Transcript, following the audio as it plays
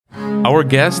Our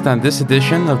guest on this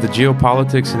edition of the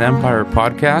Geopolitics and Empire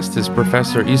podcast is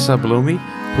Professor Isa Blumi,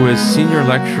 who is Senior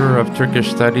Lecturer of Turkish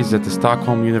Studies at the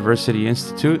Stockholm University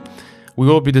Institute. We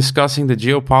will be discussing the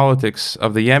geopolitics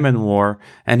of the Yemen War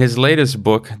and his latest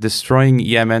book, Destroying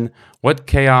Yemen: What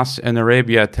Chaos in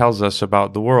Arabia Tells Us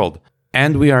About the World.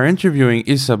 And we are interviewing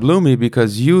Isa Blumi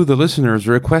because you, the listeners,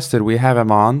 requested we have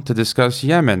him on to discuss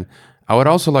Yemen. I would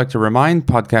also like to remind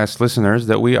podcast listeners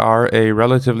that we are a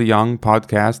relatively young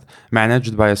podcast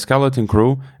managed by a skeleton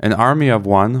crew, an army of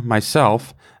one,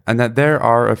 myself, and that there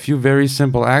are a few very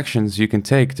simple actions you can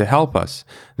take to help us.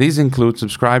 These include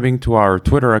subscribing to our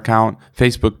Twitter account,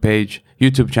 Facebook page,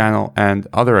 YouTube channel, and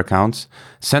other accounts.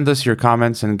 Send us your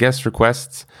comments and guest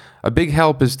requests. A big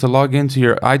help is to log into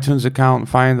your iTunes account,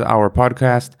 find our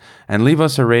podcast, and leave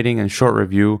us a rating and short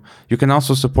review. You can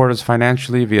also support us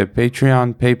financially via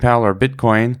Patreon, PayPal, or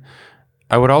Bitcoin.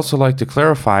 I would also like to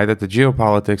clarify that the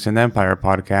Geopolitics and Empire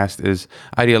podcast is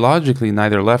ideologically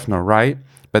neither left nor right,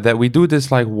 but that we do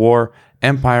dislike war,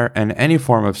 empire, and any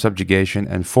form of subjugation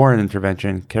and foreign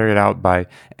intervention carried out by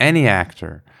any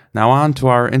actor. Now on to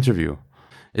our interview.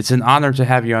 It's an honor to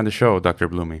have you on the show, Dr.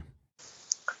 Blumi.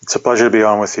 It's a pleasure to be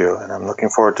on with you, and I'm looking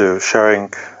forward to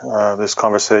sharing this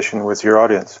conversation with your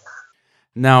audience.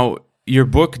 Now, your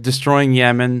book, Destroying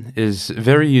Yemen, is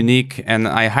very unique, and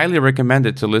I highly recommend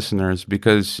it to listeners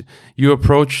because you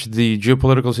approach the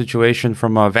geopolitical situation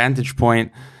from a vantage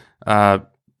point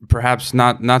perhaps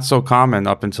not so common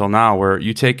up until now, where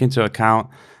you take into account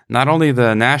not only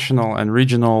the national and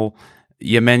regional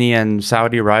Yemeni and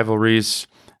Saudi rivalries,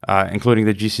 including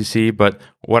the GCC, but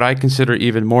what I consider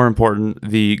even more important,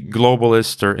 the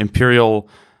globalist or imperial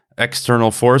external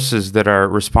forces that are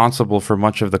responsible for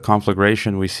much of the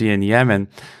conflagration we see in Yemen.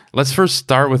 Let's first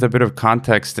start with a bit of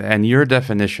context and your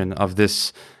definition of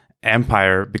this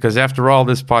empire, because after all,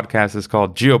 this podcast is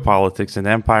called Geopolitics and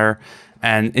Empire.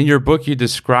 And in your book, you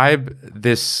describe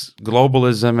this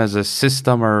globalism as a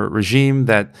system or regime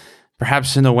that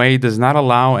perhaps in a way does not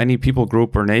allow any people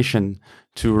group or nation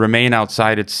to remain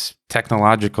outside its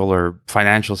technological or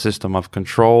financial system of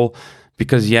control,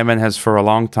 because Yemen has for a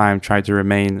long time tried to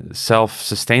remain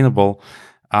self-sustainable.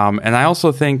 And I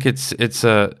also think it's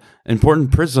a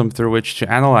important prism through which to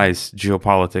analyze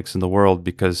geopolitics in the world,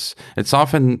 because it's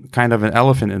often kind of an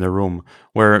elephant in the room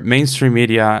where mainstream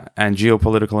media and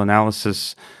geopolitical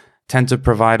analysis tend to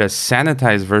provide a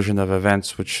sanitized version of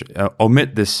events which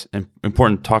omit this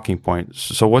important talking point.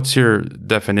 So what's your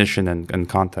definition and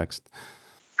context?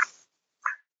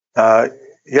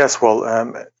 Yes, well,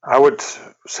 I would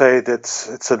say that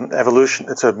it's an evolution.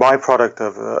 It's a byproduct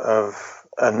of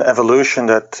an evolution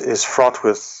that is fraught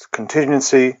with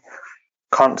contingency,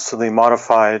 constantly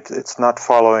modified. It's not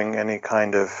following any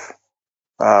kind of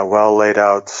well laid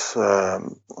out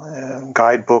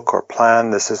guidebook or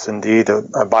plan. This is indeed a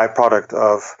byproduct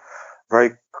of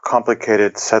very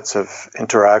complicated sets of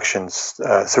interactions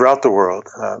throughout the world.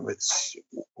 It's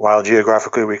while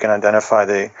geographically we can identify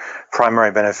the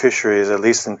primary beneficiaries, at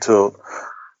least until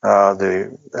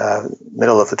the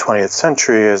middle of the 20th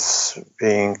century, as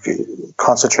being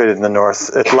concentrated in the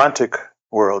North Atlantic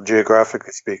world,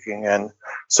 geographically speaking, and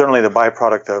certainly the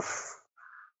byproduct of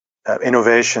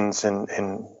innovations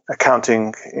in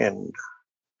accounting, in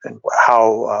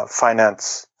how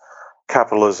finance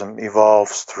capitalism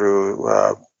evolves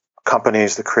through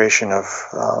companies, the creation of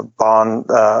bond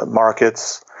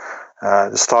markets,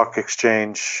 the stock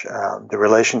exchange, the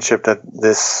relationship that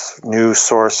this new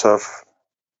source of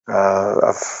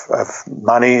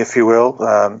money, if you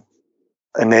will,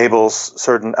 enables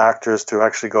certain actors to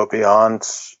actually go beyond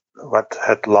what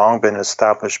had long been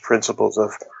established principles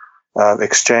of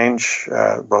exchange,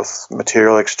 both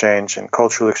material exchange and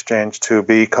cultural exchange, to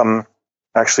become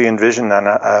actually envision a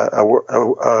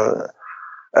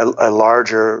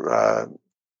larger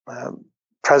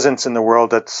presence in the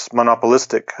world that's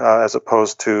monopolistic as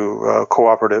opposed to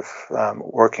cooperative,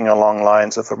 working along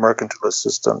lines of a mercantilist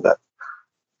system that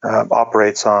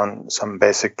operates on some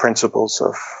basic principles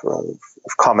of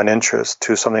common interest,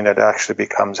 to something that actually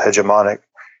becomes hegemonic,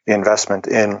 the investment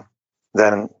in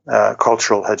then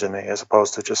cultural hegemony as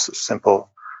opposed to just simple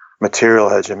material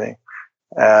hegemony.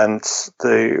 And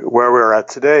where we're at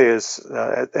today is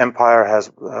empire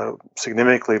has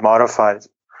significantly modified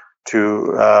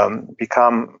to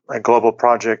become a global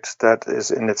project that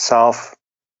is in itself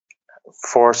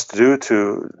forced due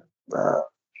to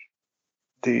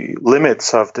the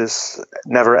limits of this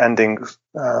never-ending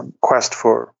quest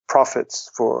for profits,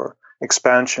 for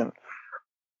expansion,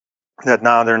 that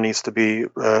now there needs to be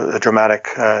a dramatic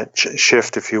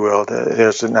shift, if you will.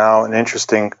 There's now an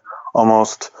interesting,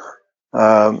 almost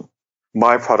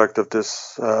byproduct of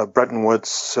this Bretton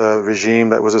Woods regime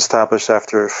that was established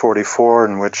after 1944,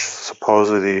 in which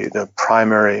supposedly the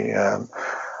primary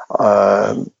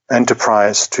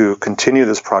enterprise to continue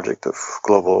this project of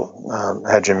global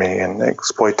hegemony and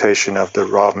exploitation of the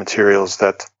raw materials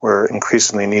that were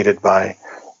increasingly needed by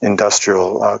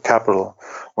industrial capital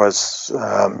was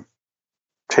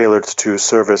tailored to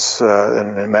service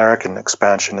an American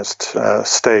expansionist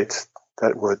state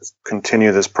that would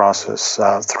continue this process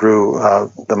through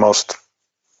the most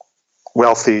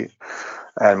wealthy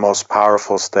and most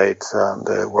powerful state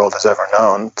the world has ever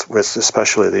known, with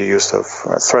especially the use of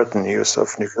threatened use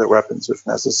of nuclear weapons if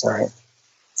necessary.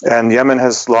 And Yemen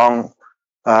has long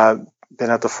been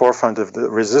at the forefront of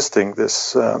resisting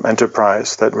this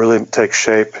enterprise that really takes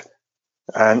shape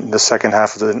in the second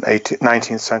half of the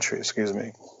 19th century,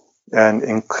 and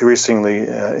increasingly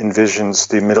envisions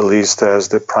the Middle East as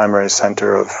the primary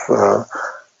center of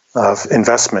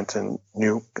investment in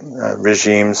new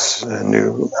regimes,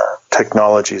 new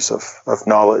technologies of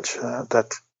knowledge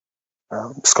that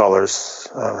scholars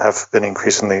have been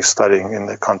increasingly studying in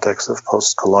the context of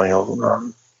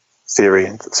post-colonial theory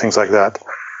and things like that.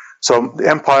 So the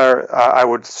empire, I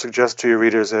would suggest to your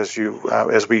readers, as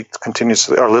we continue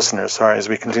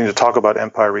to talk about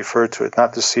empire, refer to it,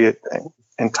 not to see it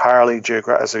entirely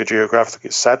as a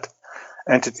geographically set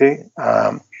entity.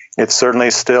 It's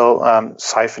certainly still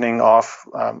siphoning off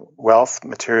wealth,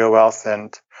 material wealth,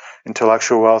 and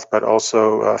intellectual wealth, but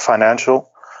also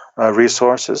financial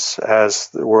resources as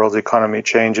the world economy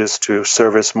changes to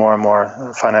service more and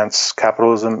more finance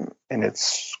capitalism in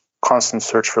its constant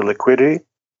search for liquidity.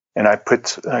 And I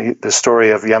put the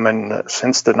story of Yemen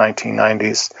since the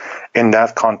 1990s in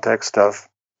that context of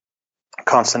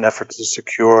constant effort to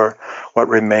secure what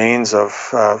remains of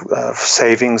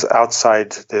savings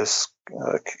outside this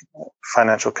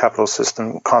financial capital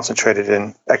system concentrated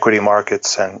in equity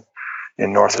markets and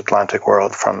in North Atlantic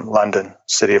world, from London,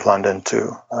 City of London,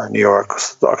 to New York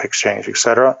Stock Exchange,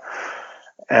 etc.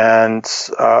 And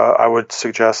I would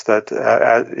suggest that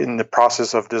in the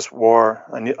process of this war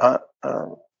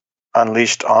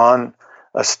unleashed on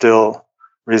a still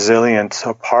resilient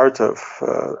part of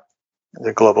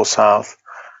the global South,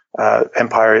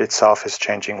 empire itself is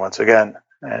changing once again.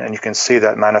 And you can see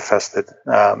that manifested,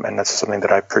 and that's something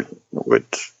that I would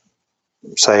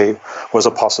say was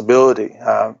a possibility.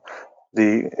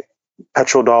 The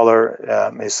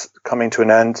petrodollar is coming to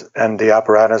an end, and the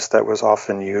apparatus that was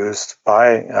often used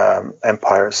by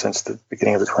empire since the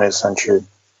beginning of the 20th century,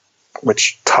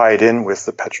 which tied in with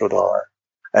the petrodollar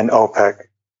and OPEC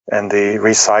and the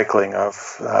recycling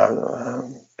of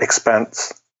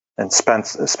expense and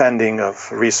spending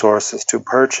of resources to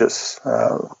purchase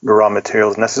the raw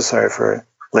materials necessary for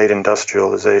late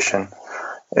industrialization,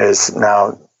 is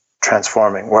now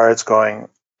transforming. Where it's going,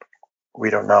 we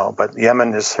don't know. But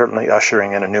Yemen is certainly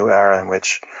ushering in a new era in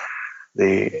which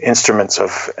the instruments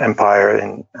of empire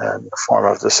in the form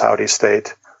of the Saudi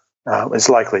state is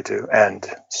likely to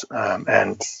end.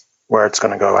 And where it's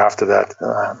going to go after that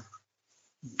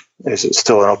is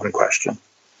still an open question.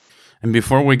 And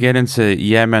before we get into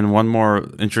Yemen, one more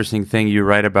interesting thing you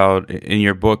write about in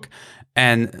your book,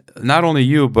 and not only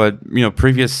you, but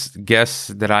previous guests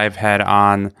that I've had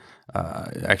on,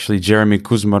 actually Jeremy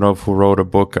Kuzmarov, who wrote a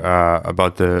book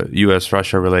about the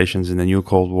U.S.-Russia relations in the new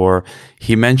Cold War,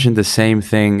 he mentioned the same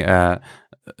thing that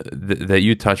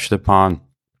you touched upon,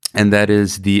 and that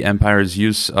is the empire's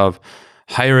use of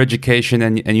higher education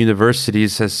and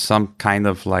universities as some kind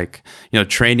of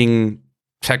training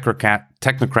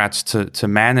technocrats to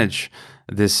manage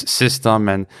this system.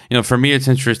 And for me, it's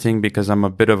interesting because I'm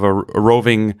a bit of a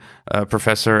roving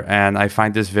professor, and I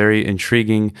find this very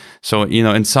intriguing. So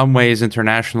in some ways,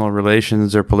 international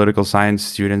relations or political science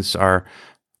students are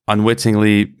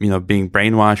unwittingly being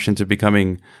brainwashed into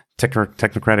becoming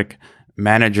technocratic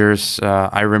managers.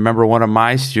 I remember one of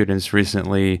my students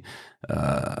recently,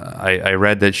 I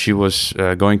read that she was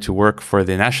going to work for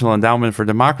the National Endowment for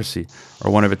Democracy,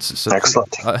 or one of its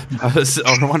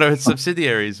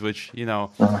subsidiaries, which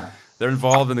they're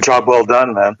involved in the job well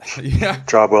done, man. Yeah,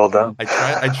 job well done.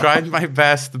 I tried my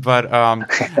best, but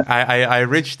I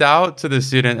reached out to the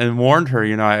student and warned her.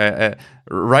 I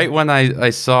right when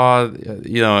I saw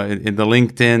in the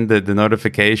LinkedIn the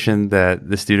notification that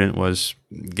the student was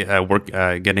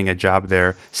getting a job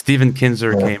there, Stephen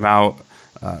Kinzer came out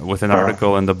with an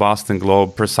article in the Boston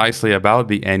Globe precisely about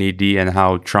the NED and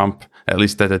how Trump, at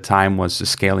least at the time, was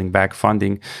scaling back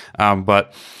funding.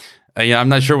 But I'm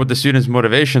not sure what the students'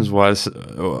 motivations was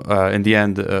in the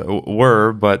end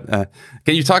were. But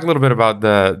can you talk a little bit about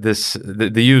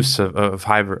the use of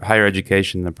higher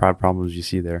education, the problems you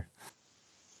see there?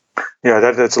 Yeah,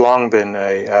 that's long been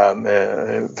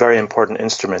a very important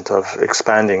instrument of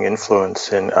expanding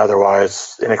influence in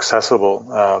otherwise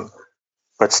inaccessible,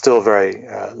 but still very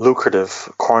lucrative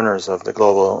corners of the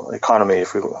global economy,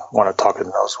 if we want to talk in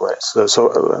those ways.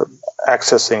 So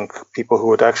accessing people who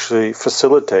would actually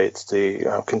facilitate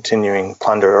the continuing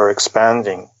plunder or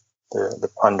expanding the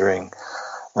plundering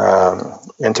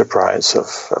enterprise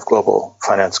of global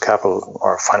finance capital,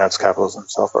 or finance capitalism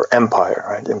itself, or empire,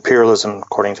 right? Imperialism,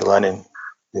 according to Lenin,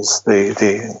 is the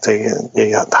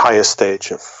highest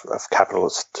stage of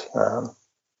capitalist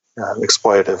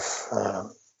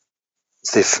exploitative.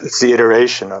 It's the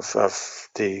iteration of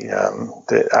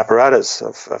the apparatus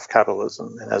of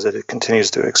capitalism, and as it continues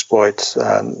to exploit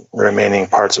the remaining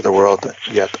parts of the world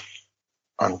yet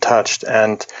untouched.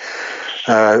 And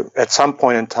at some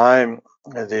point in time,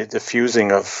 the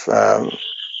fusing of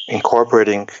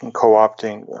incorporating and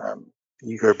co-opting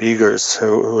eager beagers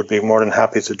who would be more than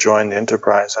happy to join the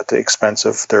enterprise at the expense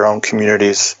of their own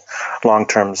community's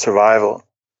long-term survival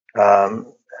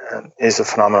is a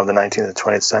phenomenon of the 19th and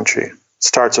 20th century. It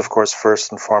starts, of course,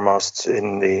 first and foremost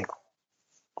in the,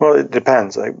 well, it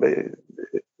depends.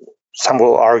 Some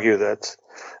will argue that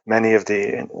many of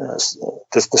the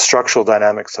structural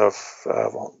dynamics of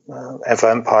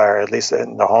empire, at least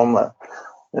in the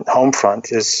home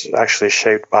front, is actually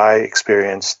shaped by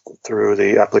experience through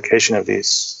the application of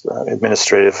these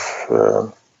administrative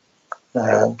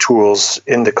tools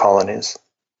in the colonies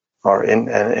or in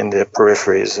the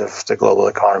peripheries of the global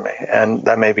economy. And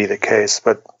that may be the case,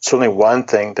 but certainly one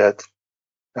thing that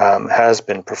has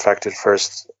been perfected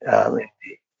first in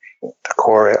the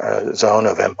core zone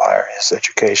of empire is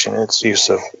education, its use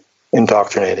of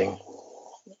indoctrinating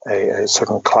a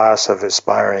certain class of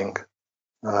aspiring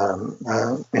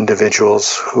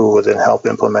individuals who would then help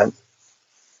implement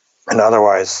an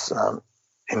otherwise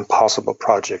impossible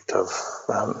project of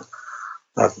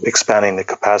expanding the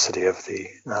capacity of the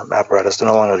apparatus to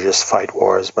no longer just fight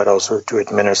wars, but also to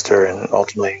administer and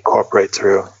ultimately incorporate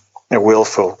through a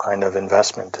willful kind of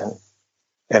investment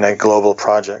in a global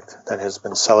project that has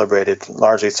been celebrated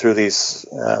largely through these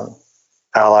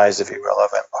allies, if you will,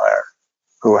 of empire,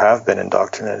 who have been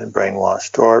indoctrinated and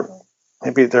brainwashed, or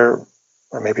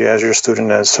maybe as your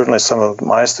student, as certainly some of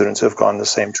my students who have gone the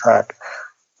same track,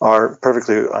 are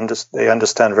they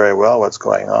understand very well what's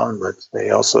going on, but they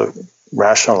also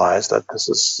rationalize that this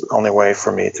is the only way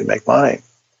for me to make money.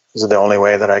 This is the only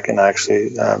way that I can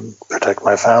actually protect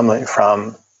my family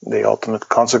from the ultimate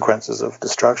consequences of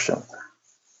destruction.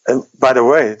 And by the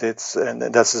way, this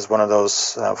is one of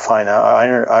those fine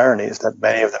ironies that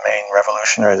many of the main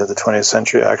revolutionaries of the 20th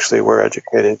century actually were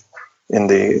educated in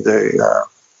the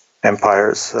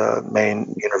empire's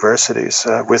main universities,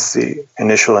 with the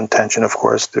initial intention, of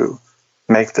course, to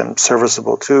make them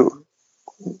serviceable to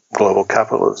global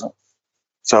capitalism.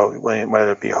 So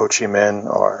whether it be Ho Chi Minh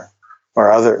or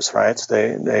others, right?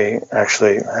 They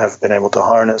actually have been able to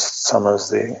harness some of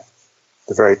the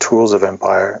very tools of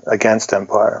empire against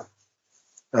empire.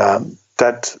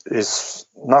 That is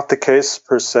not the case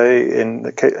per se in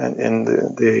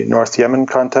the North Yemen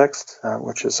context,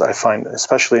 which is, I find,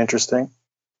 especially interesting.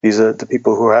 These are the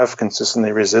people who have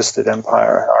consistently resisted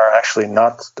empire are actually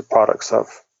not the products of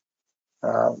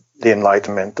the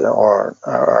Enlightenment, or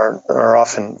are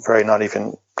often very not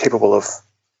even capable of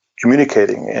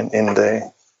communicating in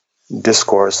the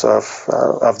discourse of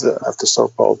the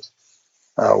so-called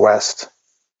West,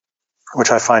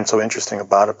 which I find so interesting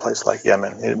about a place like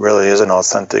Yemen. It really is an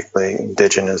authentically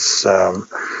indigenous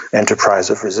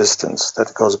enterprise of resistance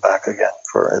that goes back again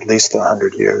for at least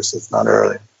 100 years, if not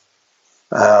earlier.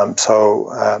 So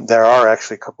there are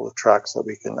actually a couple of tracks that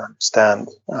we can understand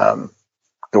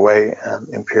the way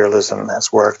imperialism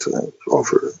has worked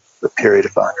over the period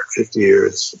of 150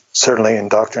 years, certainly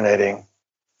indoctrinating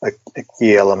a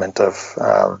key element of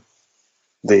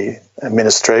the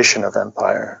administration of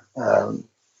empire.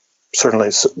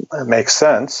 Certainly makes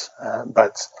sense,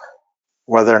 but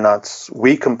whether or not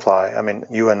we comply, I mean,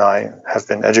 you and I have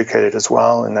been educated as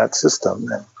well in that system,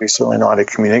 and we certainly know how to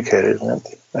communicate it,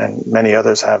 and many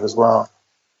others have as well.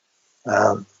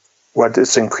 What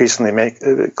is increasingly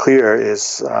clear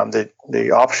is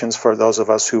the options for those of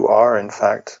us who are, in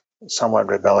fact, somewhat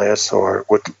rebellious or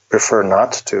would prefer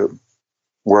not to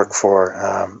work for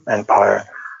empire.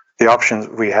 The options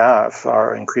we have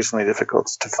are increasingly difficult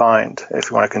to find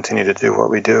if we want to continue to do what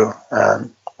we do.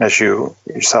 As you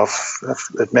yourself have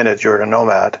admitted, you're a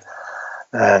nomad,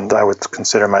 and I would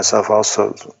consider myself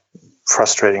also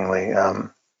frustratingly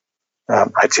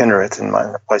itinerant in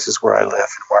the places where I live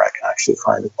and where I can actually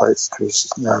find a place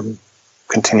to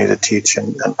continue to teach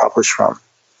and publish from.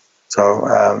 So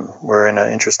we're in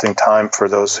an interesting time for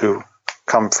those who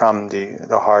come from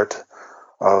the heart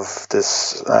of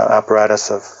this apparatus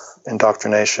of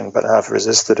indoctrination, but have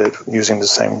resisted it using the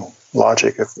same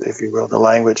logic, if you will, the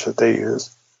language that they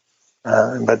use.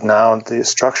 But now the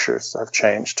structures have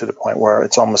changed to the point where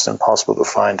it's almost impossible to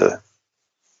find a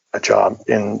job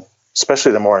in,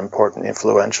 especially the more important,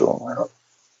 influential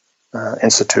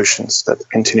institutions that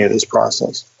continue this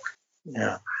process.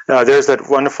 Yeah. Now, there's that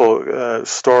wonderful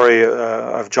story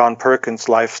of John Perkins'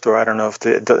 life story. I don't know if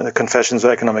the Confessions of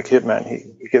an Economic Hitman.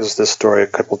 He gives this story a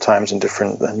couple times in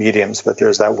different mediums, but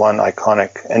there's that one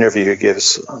iconic interview he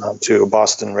gives to a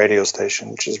Boston radio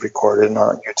station, which is recorded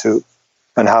on YouTube,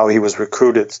 and how he was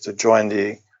recruited to join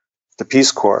the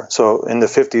Peace Corps. So in the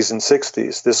 50s and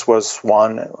 60s, this was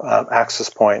one access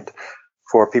point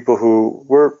for people who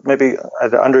were maybe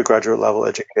at the undergraduate level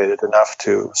educated enough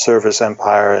to service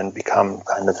empire and become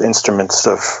kind of instruments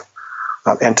of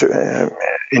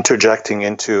interjecting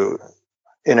into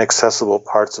inaccessible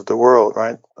parts of the world,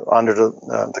 right, under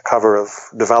the cover of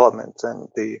development and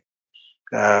the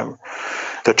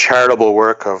charitable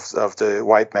work of the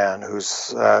white man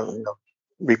who's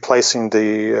replacing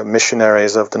the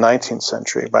missionaries of the 19th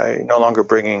century by no longer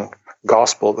bringing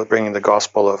gospel, but bringing the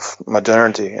gospel of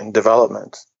modernity and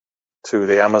development to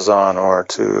the Amazon, or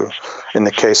to, in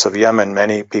the case of Yemen,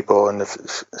 many people in the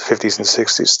 50s and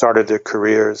 60s started their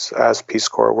careers as Peace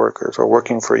Corps workers or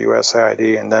working for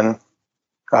USAID, and then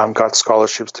got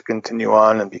scholarships to continue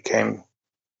on and became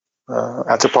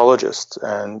anthropologists.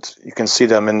 And you can see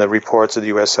them in the reports of the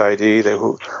USAID,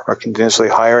 who are continuously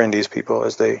hiring these people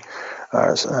as they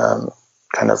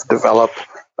kind of develop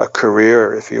a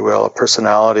career, if you will, a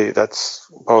personality that's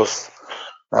both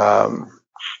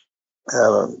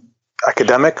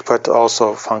academic, but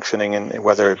also functioning in,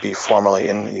 whether it be formally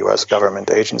in the U.S.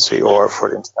 government agency or for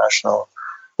the international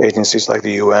agencies like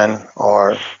the UN,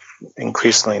 or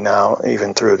increasingly now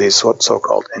even through these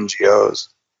so-called NGOs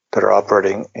that are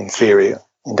operating in theory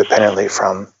independently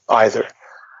from either.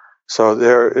 So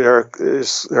there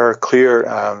are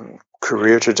clear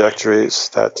career trajectories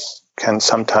that can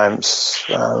sometimes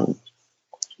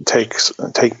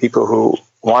take people who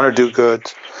want to do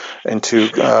good into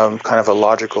kind of a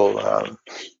logical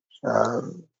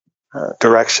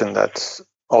direction that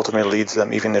ultimately leads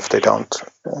them, even if they don't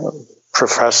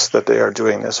profess that they are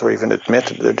doing this or even admit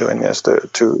that they're doing this,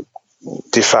 to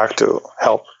de facto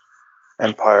help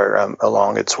empire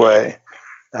along its way.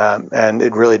 And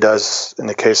it really does, in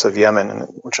the case of Yemen,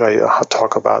 which I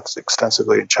talk about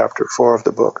extensively in chapter 4 of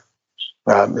the book.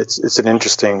 It's an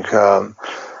interesting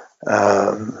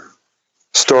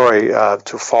story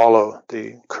to follow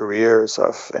the careers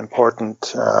of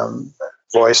important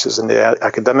voices in the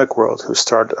academic world who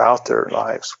start out their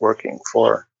lives working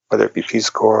for, whether it be Peace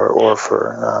Corps or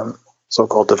for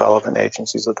so-called development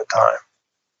agencies at the time.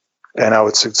 And I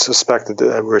would suspect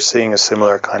that we're seeing a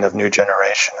similar kind of new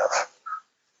generation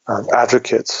of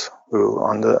advocates who,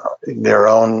 in their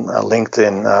own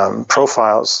LinkedIn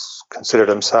profiles, consider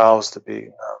themselves to be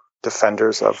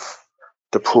defenders of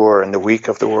the poor and the weak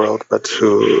of the world, but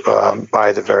who,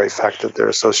 by the very fact of their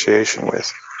association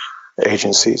with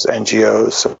agencies,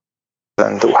 NGOs,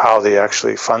 and how they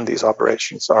actually fund these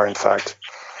operations, are in fact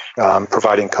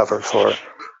providing cover for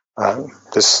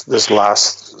this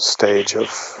last stage of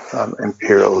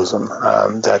imperialism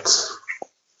that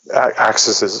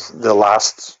accesses the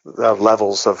last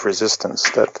levels of resistance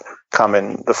that come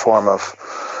in the form of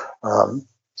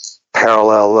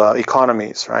parallel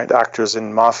economies, right? Actors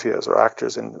in mafias or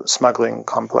actors in smuggling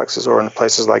complexes, or in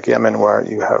places like Yemen where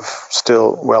you have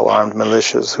still well-armed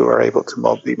militias who are able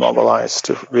to be mobilized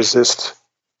to resist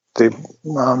the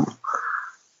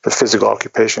physical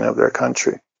occupation of their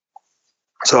country.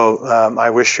 So I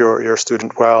wish your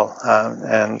student well,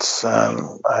 and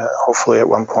hopefully at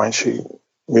one point she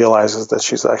realizes that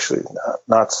she's actually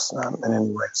not in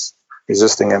any ways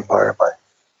resisting empire by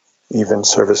even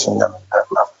servicing them at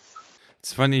that level.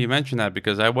 It's funny you mention that,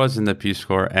 because I was in the Peace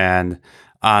Corps, and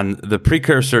on the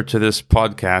precursor to this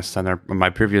podcast on my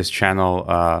previous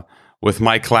channel, with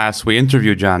my class, we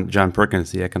interviewed John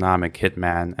Perkins, the economic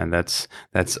hitman, and that's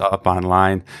up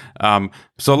online.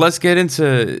 So let's get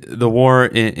into the war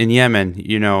in Yemen.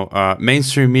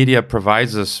 Mainstream media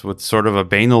provides us with sort of a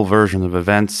banal version of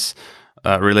events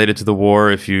related to the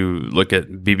war. If you look at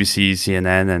BBC,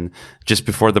 CNN, and just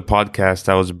before the podcast,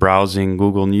 I was browsing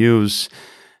Google News,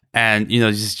 and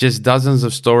it's just dozens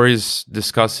of stories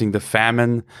discussing the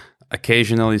famine,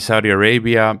 occasionally Saudi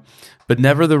Arabia, but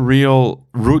never the real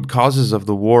root causes of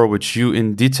the war, which you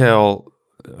in detail,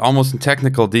 almost in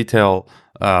technical detail,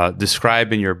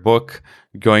 describe in your book,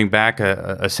 going back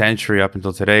a century up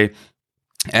until today.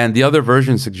 And the other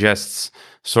version suggests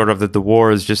sort of that the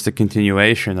war is just a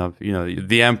continuation of,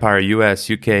 the empire,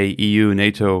 US, UK, EU,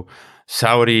 NATO,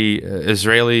 Saudi,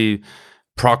 Israeli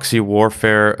proxy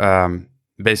warfare,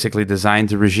 basically designed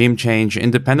to regime change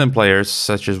independent players,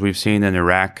 such as we've seen in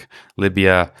Iraq,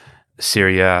 Libya,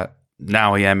 Syria,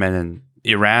 now Yemen, and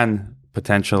Iran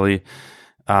potentially.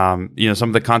 Some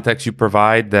of the context you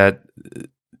provide, that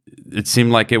it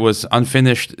seemed like it was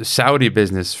unfinished Saudi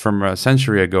business from a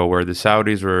century ago, where the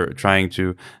Saudis were trying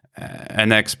to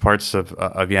annex parts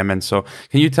of Yemen. So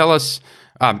can you tell us,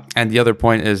 and the other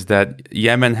point is that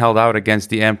Yemen held out against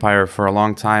the empire for a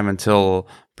long time until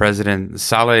President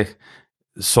Saleh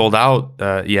sold out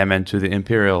Yemen to the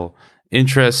imperial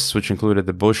interests, which included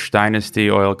the Bush dynasty,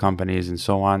 oil companies, and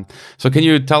so on. So can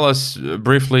you tell us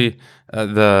briefly who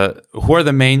are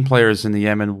the main players in the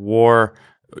Yemen war?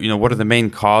 What are the main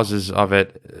causes of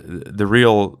it, the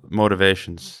real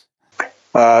motivations?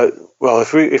 Well,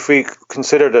 if we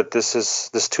consider that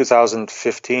this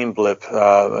 2015 blip,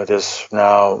 it is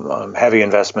now heavy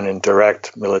investment in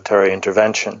direct military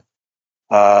intervention.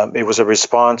 It was a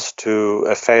response to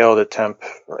a failed attempt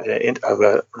of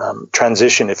a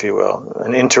transition, if you will,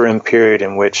 an interim period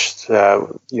in which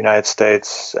the United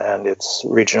States and its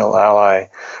regional ally,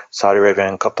 Saudi Arabia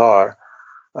and Qatar,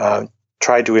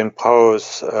 tried to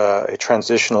impose a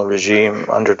transitional regime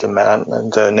under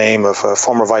the name of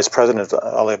former Vice President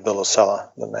Ali Abdullah Saleh,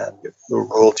 the man who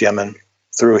ruled Yemen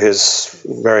through his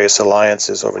various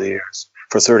alliances over the years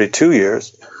for 32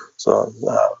 years. So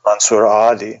Mansour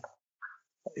Hadi,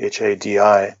 Hadi,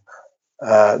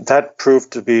 that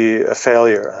proved to be a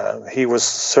failure. He was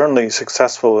certainly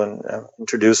successful in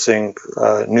introducing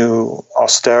new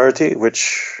austerity,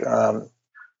 which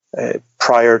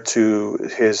prior to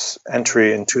his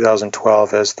entry in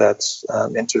 2012 as that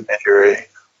intermediary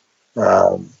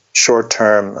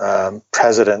short-term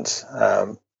president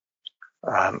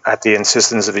at the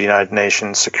insistence of the United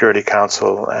Nations Security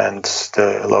Council and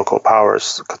the local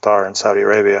powers, Qatar and Saudi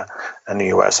Arabia, and the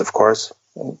US, of course,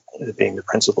 being the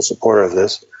principal supporter of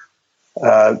this.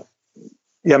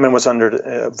 Yemen was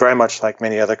under, very much like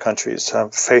many other countries,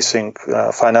 facing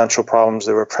financial problems.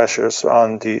 There were pressures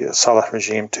on the Saleh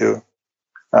regime to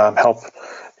help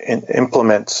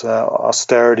implement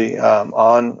austerity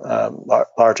on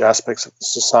large aspects of the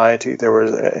society. There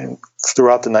were,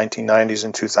 throughout the 1990s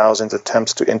and 2000s,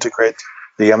 attempts to integrate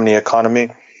the Yemeni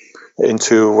economy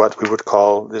into what we would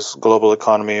call this global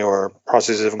economy or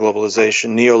processes of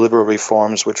globalization, neoliberal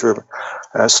reforms, which were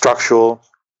structural.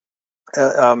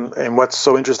 And what's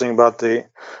so interesting about the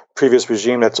previous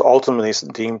regime that's ultimately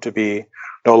deemed to be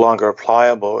no longer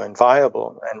pliable and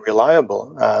viable and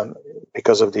reliable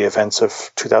because of the events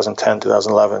of 2010,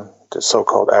 2011, the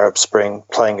so-called Arab Spring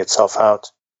playing itself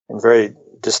out in very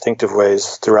distinctive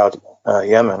ways throughout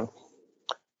Yemen,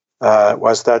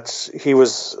 was that he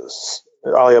was,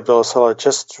 Ali Abdullah Saleh,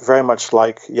 just very much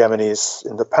like Yemenis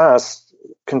in the past,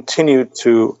 continued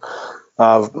to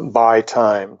buy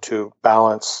time to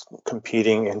balance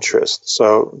competing interests.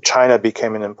 So China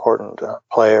became an important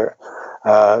player.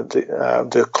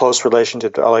 The close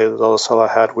relationship that Ali Abdullah Saleh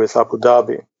had with Abu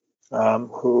Dhabi,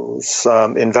 whose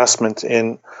investment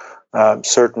in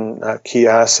certain key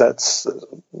assets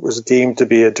was deemed to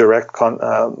be a direct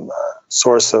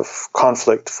source of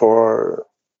conflict for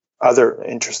other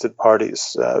interested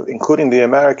parties, including the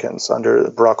Americans under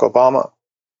Barack Obama,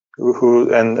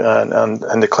 who and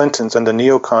the Clintons and the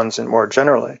neocons and more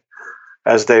generally,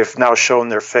 as they've now shown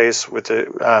their face with the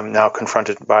now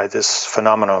confronted by this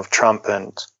phenomenon of Trump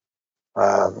and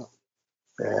the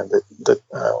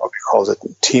what we call the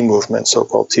Tea movement,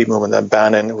 so-called Tea movement, that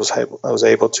Bannon was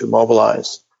able to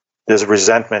mobilize. There's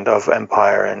resentment of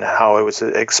empire and how it was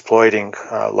exploiting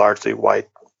largely white,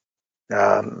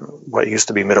 what used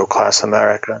to be middle-class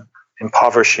America,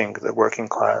 impoverishing the working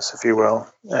class, if you will,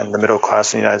 and the middle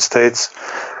class in the United States,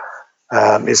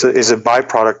 is a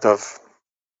byproduct of,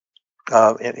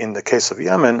 in the case of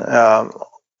Yemen,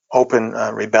 open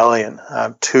rebellion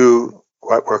to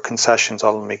what were concessions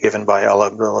ultimately given by Ali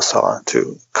Abdullah Saleh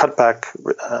to cut back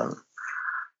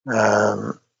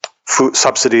food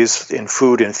subsidies in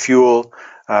food and fuel,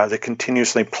 the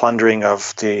continuously plundering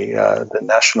of the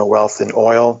national wealth in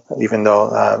oil. Even though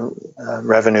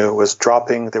revenue was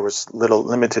dropping, there was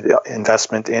limited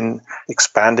investment in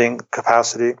expanding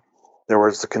capacity. There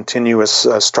was the continuous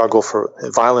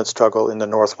violent struggle in the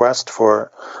Northwest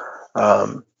for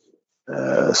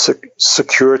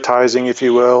securitizing, if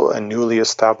you will, a newly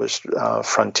established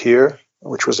frontier,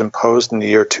 which was imposed in the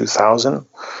year 2000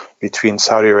 between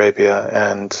Saudi Arabia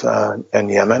and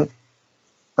Yemen.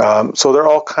 So there are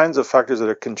all kinds of factors that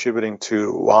are contributing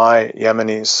to why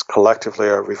Yemenis collectively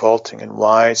are revolting and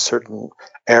why certain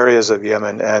areas of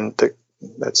Yemen and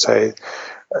let's say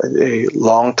a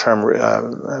long-term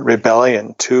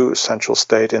rebellion to central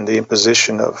state and the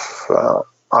imposition of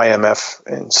IMF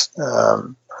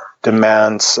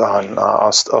demands on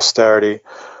austerity,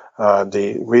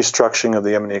 the restructuring of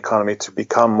the Yemeni economy to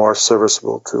become more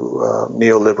serviceable to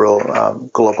neoliberal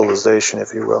globalization,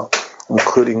 if you will,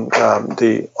 including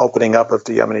the opening up of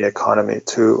the Yemeni economy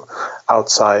to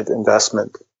outside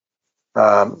investment,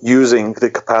 using the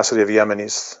capacity of the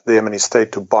Yemeni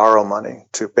state to borrow money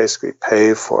to basically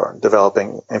pay for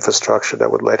developing infrastructure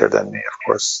that would later then be, of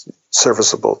course,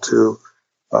 serviceable to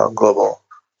global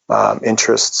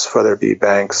interests, whether it be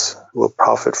banks who will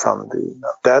profit from the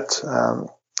debt,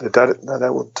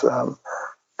 that would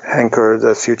anchor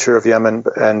the future of Yemen,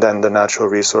 and then the natural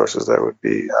resources that would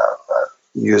be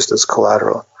used as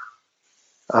collateral.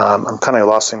 I'm kind of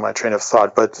losing my train of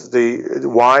thought, but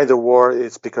why the war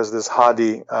is because this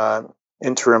Hadi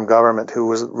interim government, who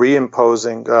was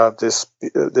reimposing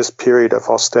this period of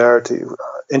austerity,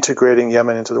 integrating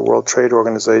Yemen into the World Trade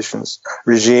Organization's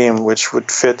regime, which would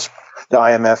fit the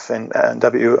IMF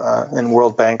and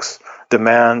World Bank's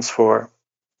demands for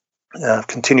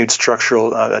continued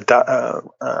structural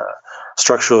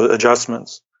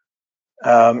adjustments.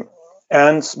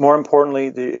 And more importantly,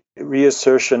 the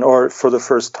reassertion, or for the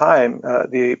first time,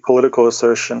 the political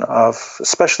assertion of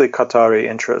especially Qatari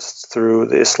interests through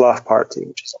the Islah Party,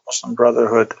 which is a Muslim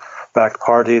Brotherhood-backed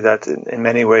party that in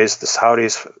many ways the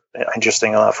Saudis,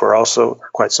 interesting enough, were also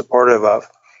quite supportive of.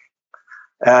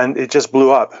 And it just blew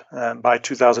up. By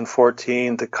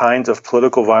 2014, the kinds of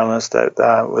political violence that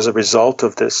was a result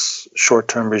of this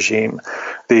short-term regime,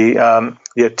 the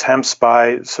attempts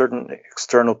by certain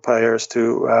external players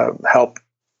to help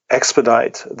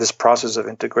expedite this process of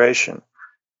integration,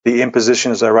 the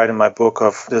imposition, as I write in my book,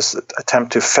 of this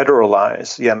attempt to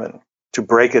federalize Yemen, to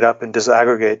break it up and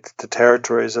disaggregate the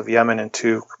territories of Yemen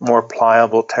into more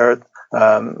pliable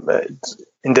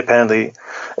independently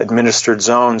administered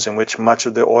zones in which much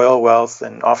of the oil wealth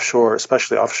and offshore,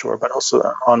 especially offshore, but also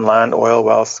on land oil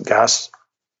wealth, gas,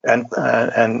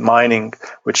 and mining,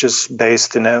 which is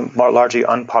based in largely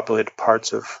unpopulated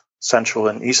parts of central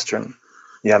and eastern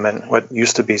Yemen, what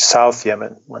used to be South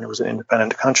Yemen when it was an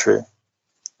independent country,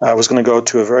 was going to go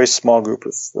to a very small group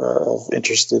of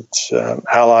interested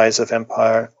allies of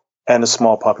empire and a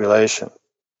small population.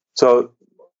 So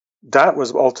that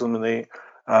was ultimately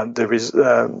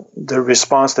the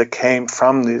response that came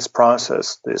from this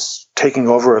process, this taking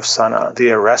over of Sana'a,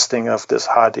 the arresting of this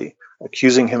Hadi,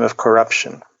 accusing him of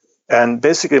corruption, and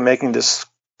basically making this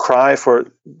cry for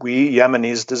we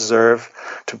Yemenis deserve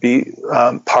to be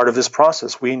part of this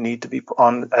process. We need to be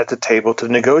at the table to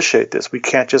negotiate this. We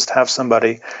can't just have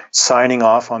somebody signing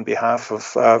off on behalf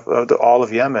of all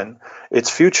of Yemen,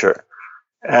 its future.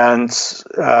 And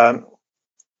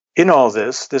in all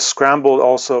this scrambled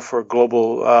also for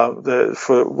global,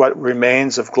 for what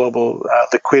remains of global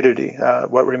liquidity,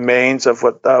 what remains of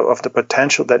the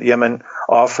potential that Yemen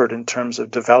offered in terms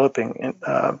of developing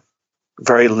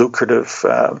very lucrative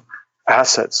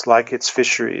assets, like its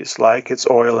fisheries, like its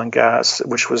oil and gas,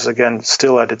 which was again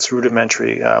still at its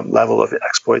rudimentary level of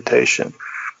exploitation,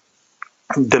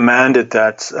 demanded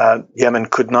that Yemen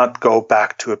could not go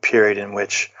back to a period in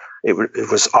which it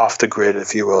was off the grid,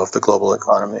 if you will, of the global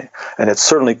economy. And it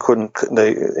certainly couldn't,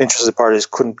 the interested parties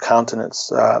couldn't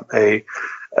countenance a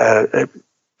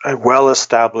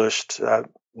well-established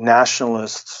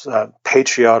nationalist,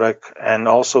 patriotic, and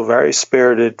also very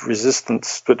spirited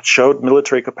resistance that showed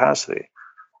military capacity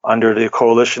under the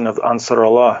coalition of Ansar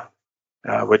Allah,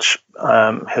 which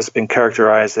has been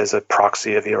characterized as a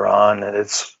proxy of Iran and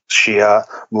its Shia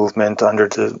movement under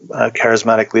the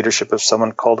charismatic leadership of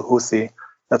someone called Houthi.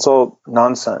 That's all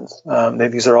nonsense.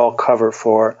 These are all cover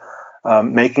for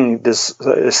making this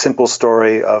a simple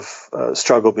story of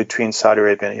struggle between Saudi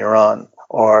Arabia and Iran,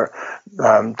 or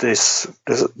this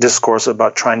discourse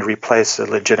about trying to replace a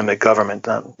legitimate government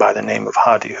by the name of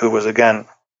Hadi, who was, again,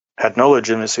 had no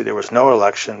legitimacy. There was no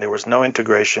election. There was no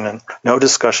integration and no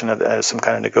discussion at some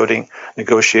kind of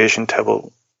negotiation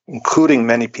table, including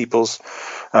many peoples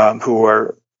who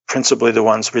were principally the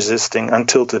ones resisting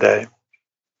until today.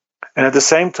 And at the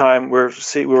same time,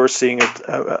 we were seeing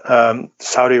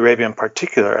Saudi Arabia in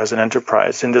particular as an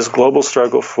enterprise in this global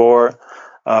struggle for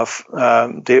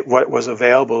what was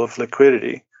available of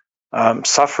liquidity,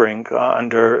 suffering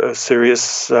under a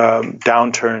serious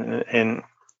downturn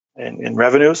in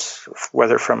revenues,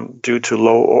 whether due to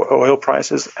low oil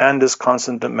prices and this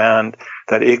constant demand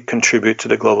that it contribute to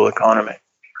the global economy.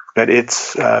 that it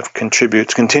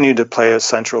continue to play a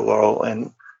central role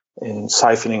in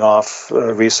siphoning off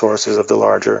resources of the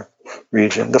larger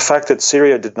region. The fact that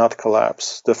Syria did not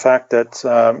collapse, the fact that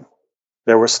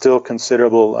there were still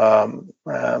considerable,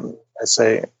 let's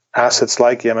say, assets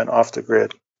like Yemen off the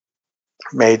grid,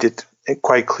 made it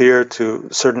quite clear to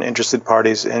certain interested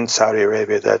parties in Saudi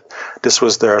Arabia that this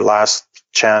was their last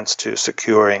chance to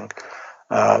securing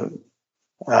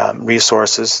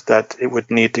resources, that it would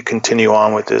need to continue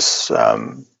on with this,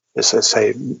 let's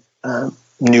say,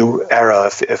 new era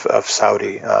of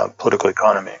Saudi political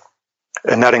economy.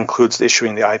 And that includes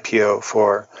issuing the IPO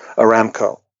for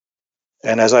Aramco.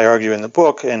 And as I argue in the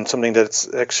book, and something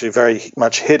that's actually very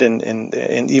much hidden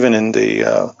even in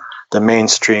the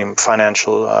mainstream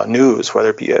financial news, whether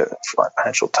it be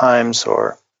Financial Times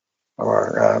or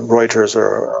Reuters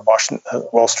or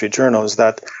Wall Street Journal, is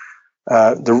that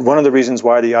one of the reasons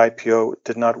why the IPO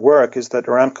did not work is that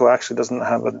Aramco actually doesn't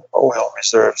have an oil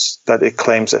reserves that it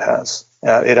claims it has.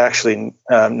 It actually,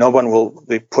 no one will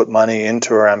put money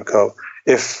into Aramco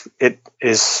if it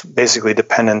is basically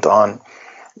dependent on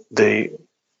the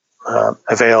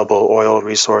available oil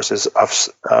resources of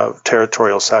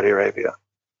territorial Saudi Arabia.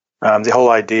 The whole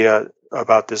idea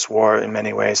about this war in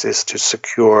many ways is to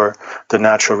secure the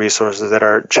natural resources that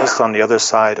are just on the other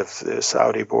side of the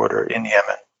Saudi border in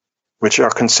Yemen, which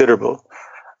are considerable.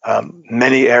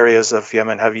 Many areas of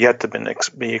Yemen have yet to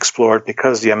be explored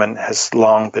because Yemen has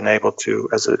long been able to,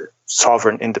 as a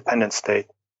sovereign independent state,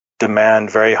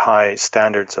 demand very high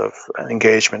standards of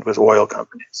engagement with oil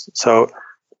companies. So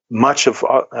much of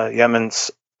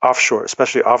Yemen's offshore,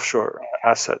 especially offshore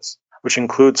assets, which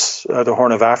includes the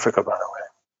Horn of Africa, by the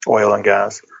way, oil and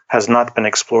gas, has not been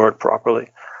explored properly.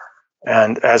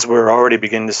 And as we're already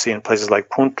beginning to see in places like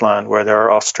Puntland, where there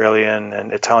are Australian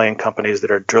and Italian companies that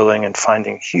are drilling and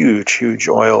finding huge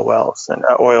oil wells and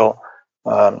oil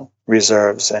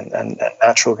reserves and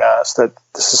natural gas, that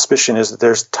the suspicion is that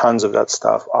there's tons of that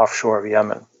stuff offshore of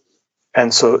Yemen.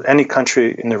 And so any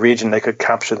country in the region that could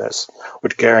capture this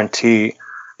would guarantee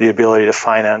the ability to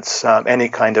finance any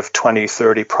kind of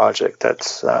 2030 project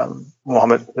that's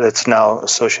now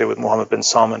associated with Mohammed bin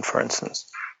Salman, for instance.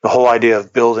 The whole idea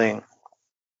of building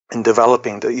and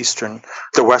developing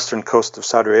the western coast of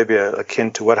Saudi Arabia,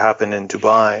 akin to what happened in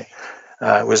Dubai,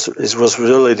 was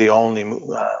really the only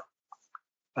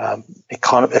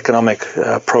economic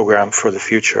program for the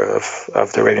future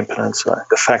of the Arabian Peninsula.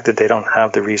 The fact that they don't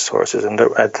have the resources and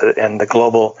the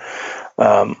global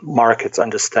markets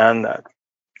understand that.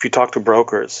 If you talk to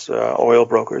brokers, oil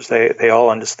brokers, they all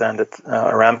understand that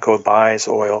Aramco buys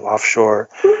oil offshore,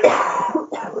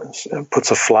 puts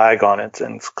a flag on it,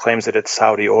 and claims that it's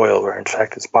Saudi oil, where in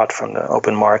fact it's bought from the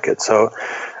open market. So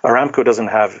Aramco doesn't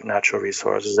have natural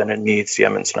resources, and it needs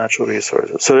Yemen's natural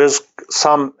resources. So there's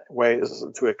some ways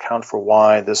to account for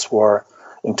why this war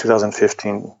in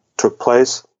 2015 took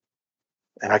place.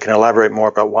 And I can elaborate more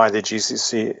about why the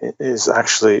GCC is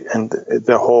actually, and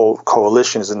the whole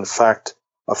coalition is in fact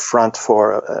a front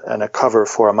for and a cover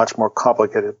for a much more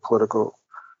complicated political,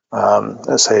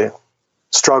 let's say,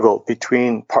 struggle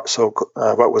between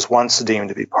what was once deemed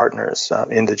to be partners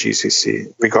in the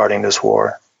GCC regarding this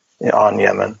war on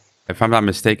Yemen. If I'm not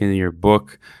mistaken, in your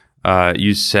book,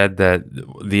 you said that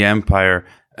the empire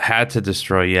had to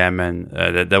destroy Yemen,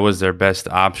 that was their best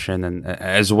option. And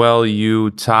as well, you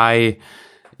tie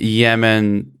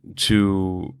Yemen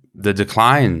to the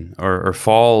decline or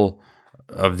fall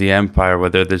of the empire,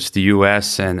 whether it's the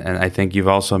U.S. and I think you've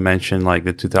also mentioned like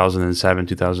the 2007,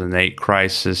 2008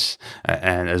 crisis,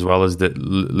 and as well as the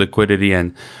liquidity.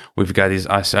 And we've got these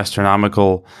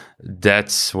astronomical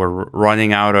debts. We're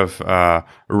running out of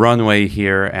runway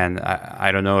here, and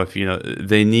I don't know if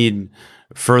they need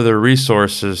further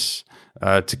resources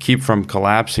to keep from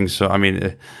collapsing. So I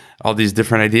mean, all these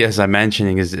different ideas I'm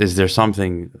mentioning, is there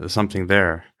something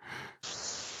there?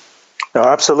 No,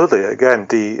 absolutely. Again,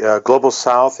 the Global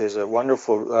South is a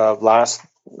wonderful last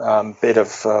bit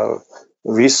of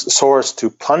resource to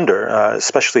plunder,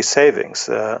 especially savings,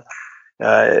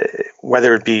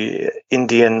 whether it be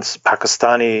Indians,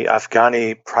 Pakistani,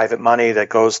 Afghani private money that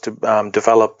goes to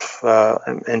develop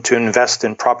and to invest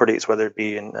in properties, whether it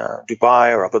be in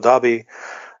Dubai or Abu Dhabi.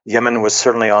 Yemen was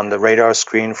certainly on the radar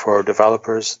screen for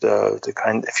developers. There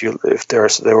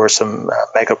were some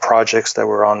mega projects that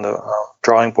were on the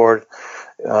drawing board.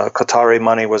 Qatari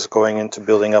money was going into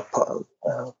building up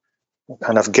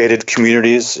kind of gated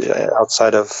communities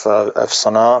outside of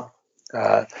Sana'a.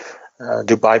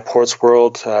 Dubai Ports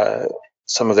World,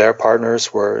 some of their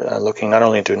partners were looking not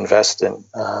only to invest in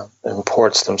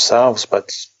ports themselves,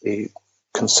 but the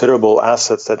considerable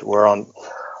assets that were on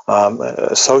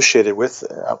associated with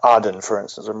Aden, for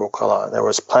instance, or Mukalla. There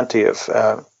was plenty of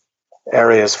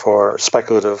areas for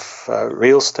speculative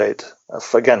real estate.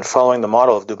 Again, following the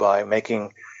model of Dubai,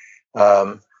 making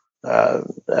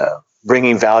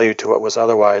bringing value to what was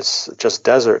otherwise just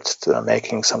desert,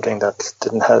 making something that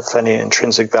didn't have any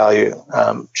intrinsic value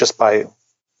just by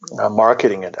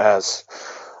marketing it as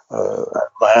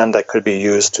land that could be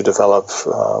used to develop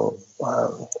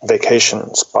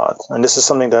vacation spots. And this is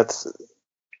something that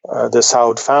the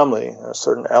Saud family,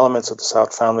 certain elements of the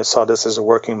Saud family, saw this as a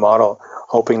working model,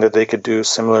 hoping that they could do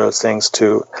similar things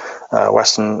to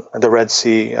the Red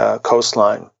Sea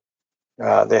coastline.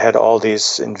 They had all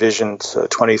these envisioned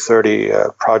 2030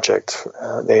 project.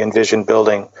 They envisioned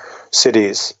building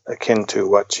cities akin to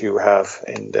what you have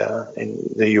in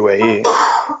the UAE.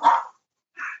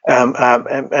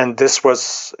 And this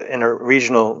was, in a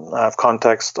regional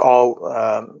context,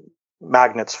 all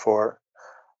magnets for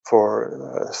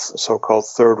so-called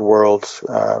third world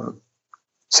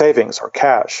savings or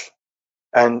cash.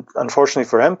 And unfortunately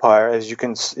for Empire, as you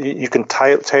can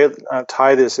tie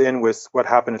this in with what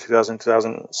happened in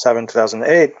 2007,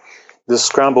 2008, this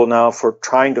scramble now for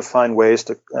trying to find ways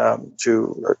to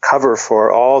cover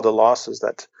for all the losses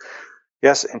that,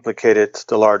 yes, implicated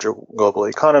the larger global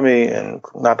economy, and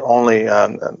not only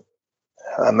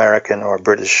American or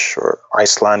British or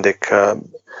Icelandic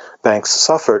banks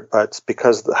suffered, but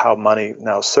because of how money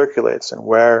now circulates and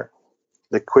where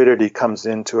liquidity comes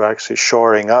into actually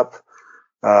shoring up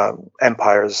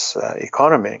Empire's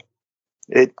economy.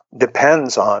 It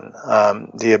depends on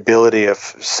the ability of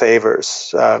savers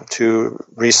to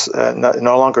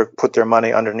no longer put their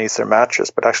money underneath their mattress,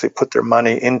 but actually put their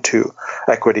money into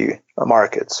equity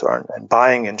markets and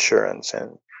buying insurance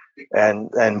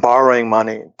and borrowing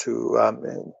money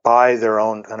to buy their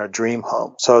own kind of dream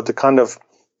home. So the kind of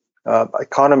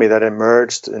economy that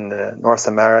emerged in North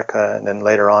America and then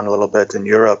later on a little bit in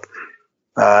Europe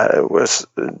was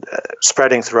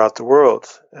spreading throughout the world.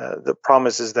 The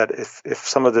promise is that if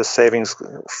some of the savings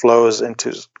flows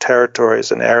into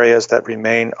territories and areas that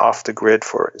remain off the grid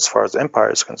for as far as Empire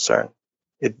is concerned,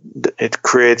 it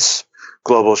creates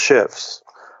global shifts.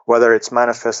 Whether it's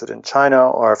manifested in China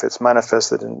or if it's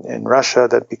manifested in Russia,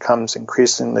 that becomes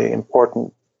increasingly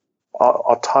important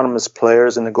autonomous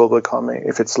players in the global economy.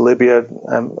 If it's Libya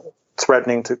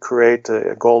threatening to create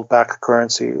a gold-backed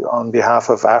currency on behalf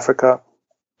of Africa,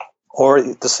 or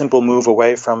the simple move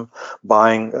away from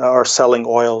buying or selling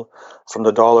oil from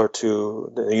the dollar to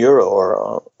the euro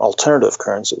or alternative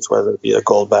currencies, whether it be a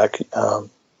gold-backed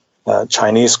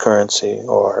Chinese currency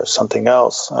or something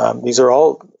else. These are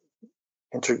all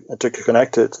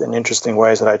interconnected in interesting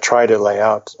ways that I try to lay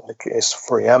out in the case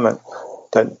for Yemen,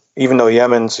 that even though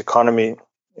Yemen's economy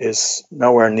is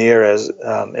nowhere near as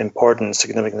important and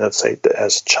significant, let's say,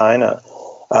 as China,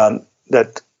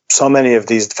 that so many of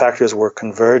these factors were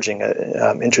converging at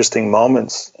interesting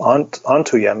moments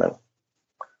onto Yemen.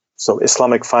 So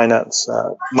Islamic finance,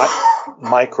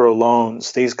 micro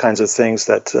loans, these kinds of things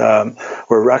that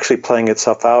were actually playing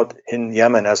itself out in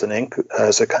Yemen as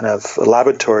a kind of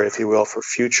laboratory, if you will, for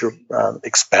future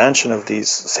expansion of these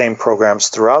same programs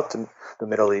throughout the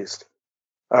Middle East,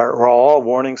 are all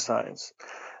warning signs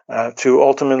to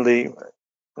ultimately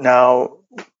now,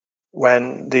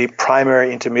 when the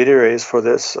primary intermediaries for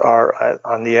this are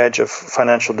on the edge of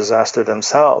financial disaster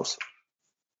themselves,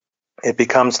 it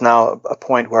becomes now a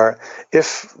point where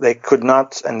if they could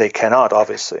not, and they cannot,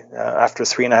 obviously, after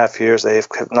 3.5 years, they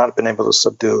have not been able to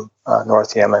subdue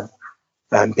North Yemen.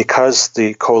 And because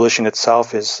the coalition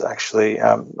itself is actually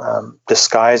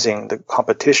disguising the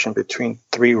competition between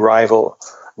three rival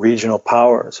regional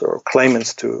powers or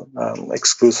claimants to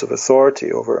exclusive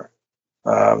authority over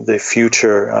the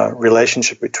future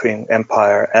relationship between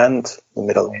Empire and the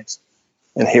Middle East.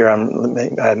 And here I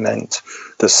meant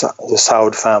the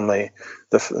Saud family,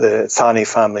 the Thani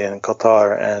family in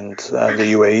Qatar, and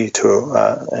the UAE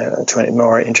to a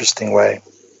more interesting way.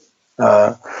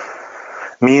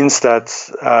 Means that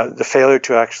the failure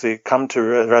to actually come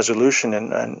to a resolution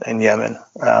in Yemen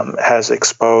has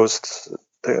exposed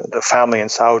the family in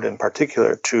Saud in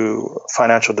particular to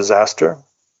financial disaster.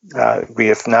 We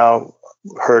have now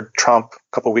heard Trump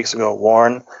a couple of weeks ago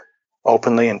warn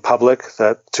openly in public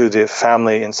that to the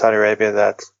family in Saudi Arabia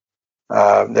that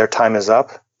their time is up.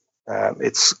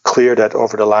 It's clear that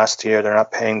over the last year they're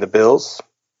not paying the bills.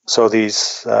 So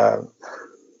these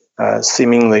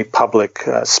seemingly public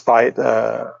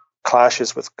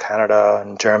clashes with Canada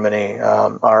and Germany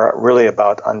are really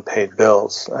about unpaid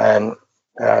bills. And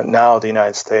now the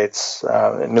United States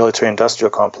military-industrial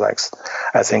complex,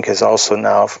 I think, has also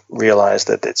now realized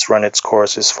that it's run its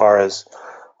course as far as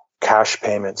cash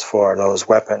payments for those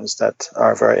weapons that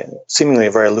are seemingly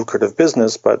a very lucrative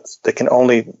business, but they can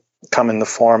only come in the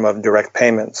form of direct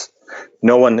payments.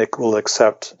 No one will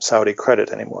accept Saudi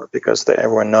credit anymore because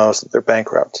everyone knows that they're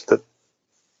bankrupt, that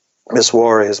this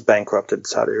war has bankrupted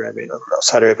Saudi Arabia.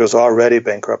 Saudi Arabia was already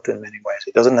bankrupt in many ways.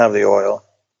 It doesn't have the oil,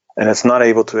 and it's not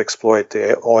able to exploit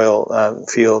the oil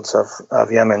fields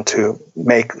of Yemen to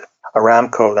make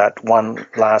Aramco that one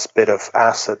last bit of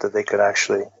asset that they could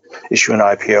actually issue an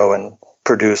IPO and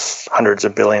produce hundreds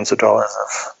of billions of dollars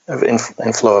of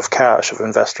inflow of cash, of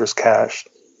investors' cash.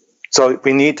 So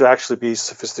we need to actually be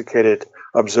sophisticated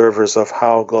observers of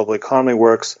how global economy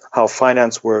works, how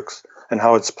finance works, and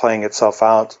how it's playing itself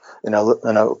out in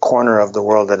a corner of the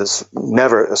world that is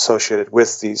never associated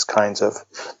with these kinds of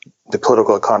the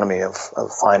political economy of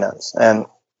finance. And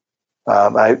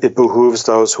it behooves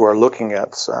those who are looking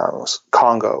at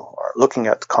Congo or looking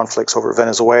at conflicts over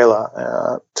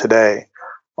Venezuela today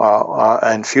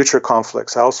and future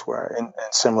conflicts elsewhere in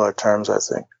similar terms, I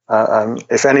think.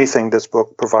 If anything, this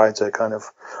book provides a kind of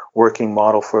working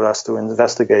model for us to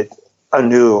investigate a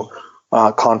new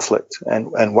conflict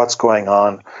and what's going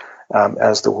on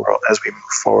as we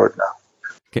move forward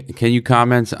now. Can you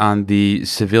comment on the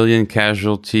civilian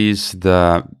casualties,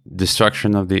 the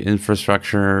destruction of the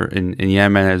infrastructure in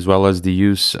Yemen, as well as the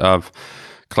use of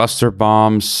cluster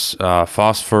bombs,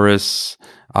 phosphorus,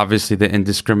 obviously the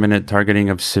indiscriminate targeting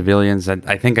of civilians?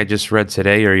 I think I just read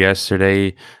today or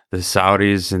yesterday, the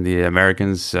Saudis and the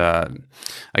Americans,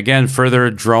 again, further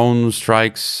drone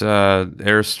strikes,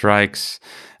 airstrikes,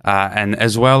 and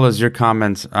as well as your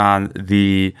comments on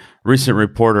the recent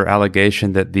report or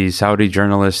allegation that the Saudi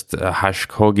journalist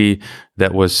Khashoggi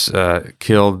that was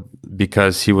killed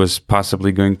because he was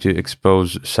possibly going to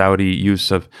expose Saudi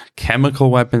use of chemical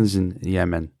weapons in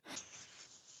Yemen.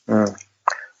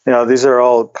 These are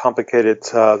all complicated.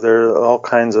 There are all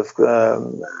kinds of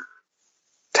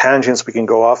tangents we can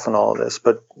go off on all of this,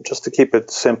 but just to keep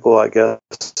it simple, I guess,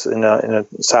 in a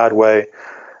sad way,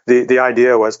 the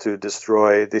idea was to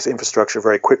destroy this infrastructure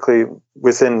very quickly.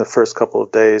 Within the first couple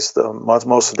of days,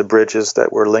 most of the bridges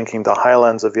that were linking the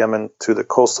highlands of Yemen to the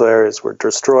coastal areas were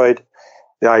destroyed.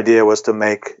 The idea was to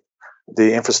make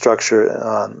the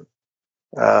infrastructure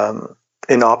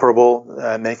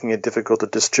inoperable, making it difficult to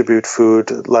distribute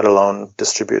food, let alone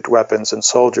distribute weapons and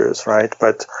soldiers, right?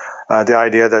 But the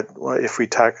idea that if we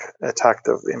attack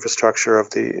the infrastructure of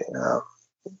the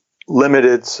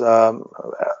limited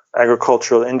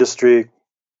agricultural industry,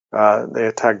 they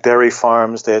attacked dairy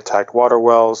farms, they attacked water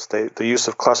wells. The use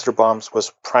of cluster bombs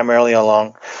was primarily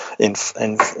along in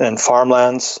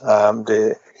farmlands,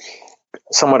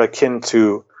 somewhat akin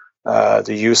to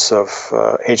the use of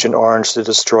Agent Orange to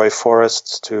destroy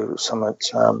forests, to somewhat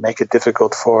make it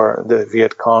difficult for the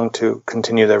Viet Cong to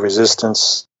continue their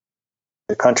resistance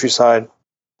in the countryside.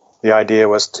 The idea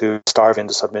was to starve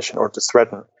into submission or to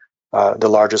threaten the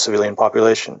larger civilian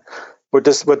population. What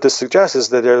this suggests is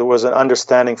that there was an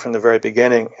understanding from the very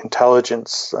beginning,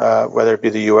 intelligence, whether it be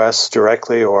the U.S.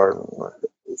 directly or,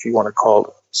 if you want to call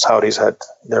it, Saudis had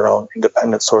their own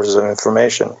independent sources of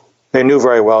information. They knew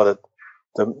very well that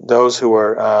those who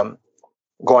were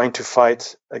going to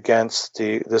fight against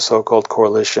the so-called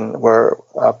coalition were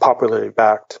popularly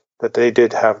backed, that they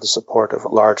did have the support of a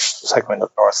large segment of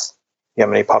North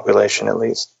Yemeni population, at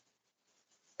least.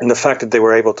 And the fact that they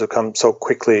were able to come so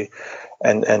quickly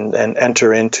and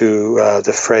enter into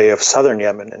the fray of southern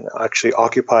Yemen and actually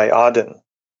occupy Aden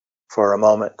for a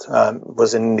moment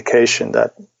was an indication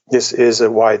that this is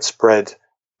a widespread,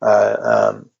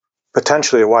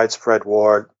 potentially a widespread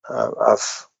war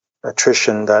of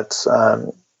attrition that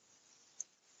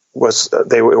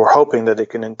they were hoping that it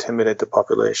can intimidate the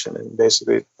population and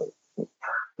basically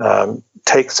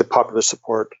takes the popular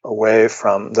support away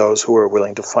from those who are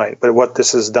willing to fight. But what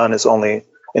this has done is only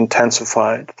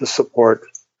intensified the support,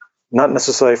 not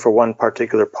necessarily for one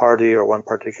particular party or one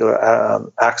particular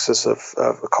axis of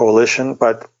a coalition,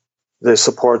 but they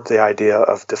support the idea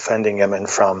of defending Yemen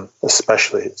from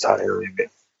especially Saudi Arabia.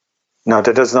 Now,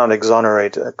 that does not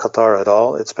exonerate Qatar at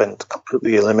all. It's been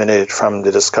completely eliminated from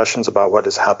the discussions about what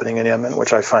is happening in Yemen,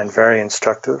 which I find very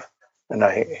instructive. And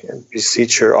I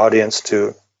beseech your audience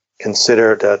to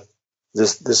consider that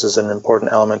this is an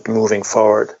important element moving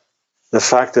forward. The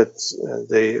fact that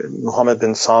the Mohammed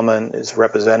bin Salman is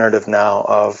representative now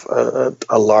of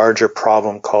a larger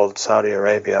problem called Saudi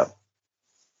Arabia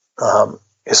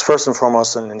is first and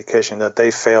foremost an indication that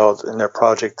they failed in their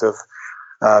project of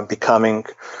becoming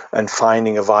and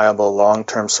finding a viable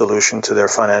long-term solution to their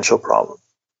financial problem.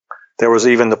 there was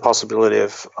even the possibility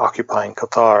of occupying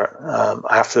Qatar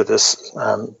after this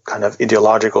kind of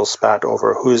ideological spat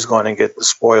over who's going to get the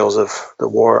spoils of the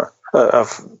war,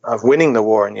 of winning the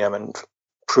war in Yemen,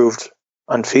 proved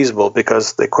unfeasible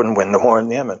because they couldn't win the war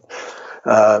in Yemen.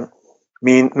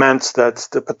 Meant that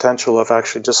the potential of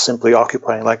actually just simply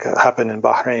occupying, like it happened in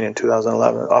Bahrain in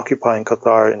 2011, occupying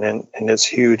Qatar and its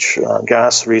huge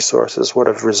gas resources would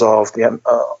have resolved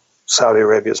Saudi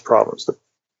Arabia's problems.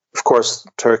 Of course,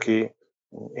 Turkey,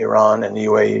 Iran, and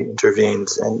UAE intervened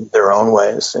in their own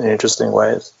ways, in interesting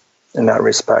ways, in that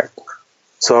respect.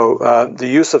 So the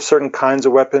use of certain kinds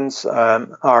of weapons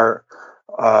are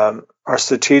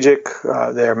strategic.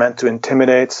 They're meant to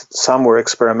intimidate. Some were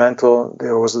experimental.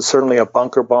 There was certainly a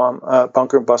bunker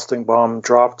busting bomb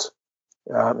dropped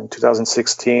in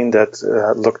 2016 that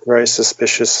looked very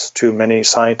suspicious to many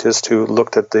scientists who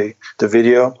looked at the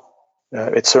video.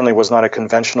 It certainly was not a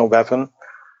conventional weapon.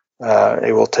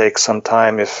 It will take some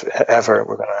time, if ever,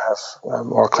 we're going to have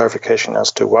more clarification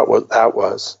as to what that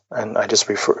was. And I just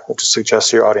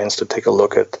suggest to your audience to take a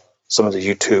look at some of the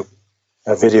YouTube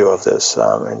video of this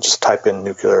and just type in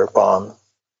nuclear bomb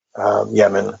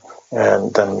Yemen,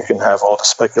 and then you can have all the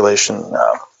speculation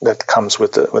that comes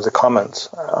with the comments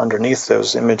underneath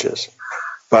those images.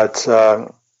 But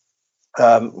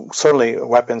certainly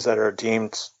weapons that are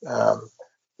deemed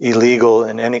illegal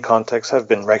in any context have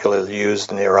been regularly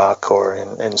used in Iraq or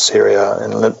in Syria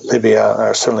and Libya,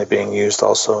 are certainly being used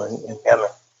also in Yemen.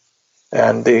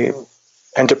 And the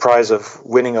enterprise of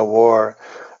winning a war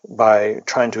by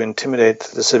trying to intimidate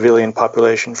the civilian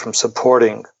population from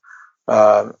supporting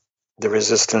the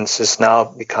resistance is now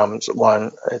becomes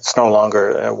one. It's no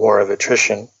longer a war of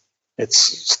attrition.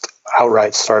 It's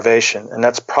outright starvation. And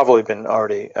that's probably been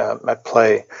already at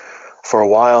play for a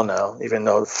while now, even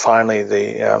though finally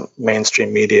the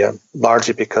mainstream media,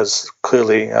 largely because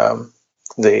clearly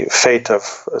the fate of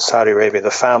Saudi Arabia,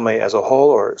 the family as a whole,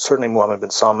 or certainly Mohammed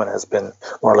bin Salman, has been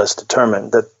more or less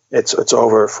determined that it's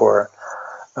over for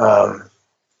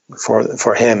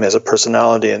him as a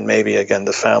personality, and maybe again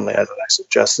the family, as I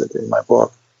suggested in my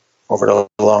book, over the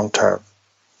long term.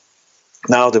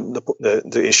 Now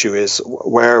the issue is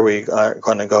where are we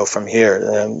going to go from here?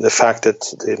 The fact that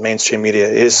the mainstream media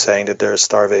is saying that there is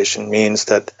starvation means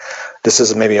that this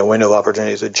is maybe a window of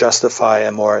opportunity to justify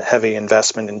a more heavy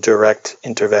investment in direct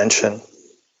intervention,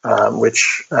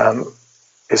 which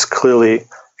is clearly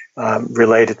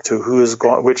related to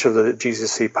which of the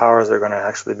GCC powers are going to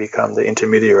actually become the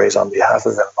intermediaries on behalf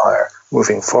of empire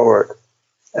moving forward.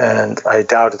 And I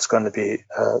doubt it's going to be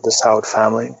the Saud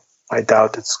family. I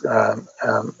doubt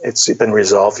it's been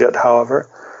resolved yet, however,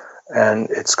 and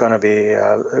it's going to be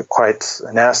quite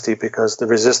nasty because the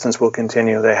resistance will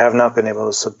continue. They have not been able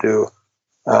to subdue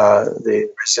the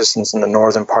resistance in the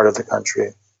northern part of the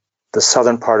country. The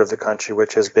southern part of the country,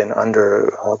 which has been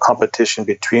under competition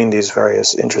between these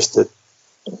various interested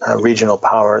regional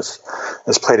powers,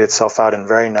 has played itself out in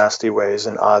very nasty ways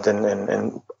in Aden and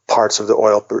in parts of the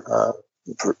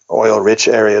oil-rich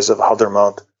areas of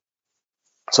Hadramaut.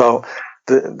 So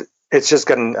it's just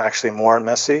getting actually more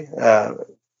messy.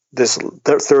 This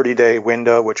 30-day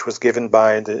window, which was given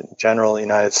by the General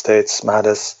United States,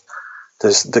 Mattis,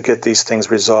 to get these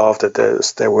things resolved,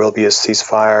 that there will be a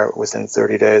ceasefire within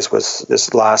 30 days, was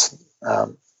this last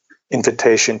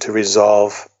invitation to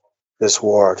resolve this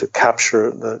war, to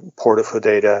capture the port of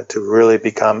Hodeidah,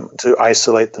 to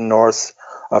isolate the north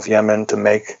of Yemen, to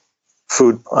make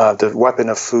food, the weapon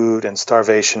of food and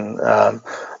starvation,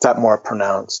 that more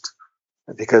pronounced,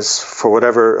 because for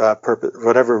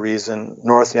whatever reason,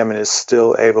 North Yemen is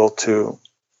still able to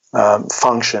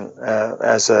function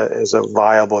as a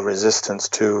viable resistance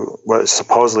to what is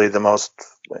supposedly the most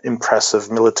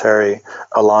impressive military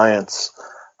alliance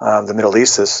the Middle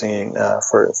East has seen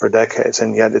for decades,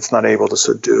 and yet it's not able to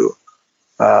subdue.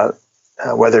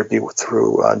 Whether it be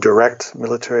through direct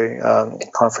military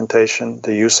confrontation,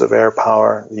 the use of air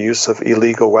power, the use of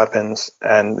illegal weapons,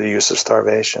 and the use of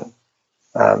starvation.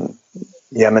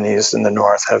 Yemenis in the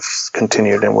north have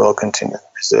continued and will continue to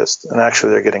resist. And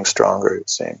actually, they're getting stronger, it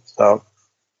seems. So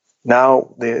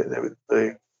now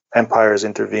the empire has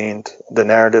intervened. The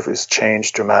narrative is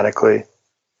changed dramatically.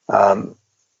 The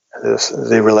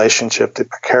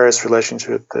precarious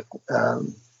relationship that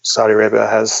Saudi Arabia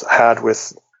has had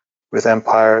with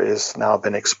empire is now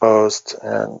been exposed,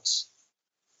 and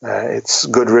it's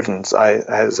good riddance,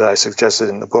 as I suggested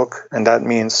in the book. And that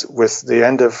means with the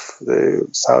end of the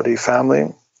Saudi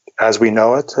family, as we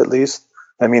know it at least,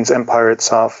 that means empire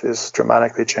itself is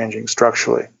dramatically changing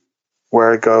structurally.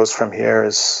 Where it goes from here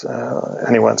is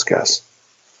anyone's guess.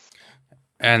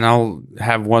 And I'll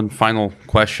have one final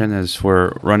question as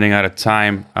we're running out of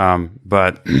time.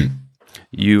 But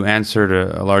you answered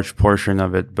a large portion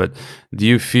of it. But do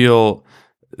you feel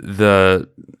the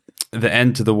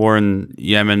end to the war in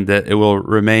Yemen, that it will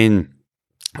remain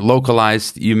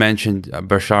localized? You mentioned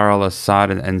Bashar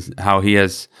al-Assad and how he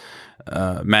has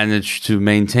managed to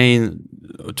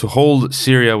hold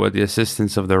Syria with the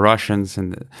assistance of the Russians,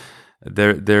 and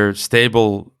they're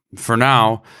stable for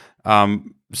now.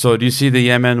 So do you see the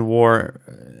Yemen war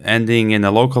ending in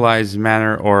a localized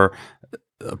manner, or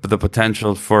the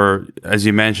potential for, as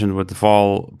you mentioned, with the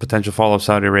potential fall of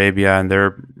Saudi Arabia and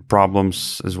their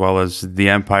problems, as well as the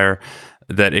empire,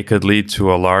 that it could lead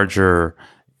to a larger,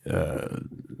 how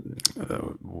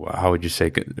would you say,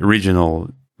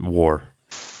 regional war?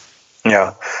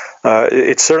 Yeah,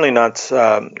 it's certainly not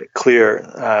clear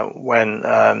when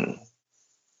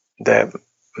the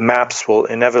maps will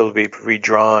inevitably be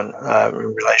redrawn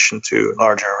in relation to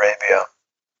larger Arabia,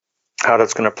 how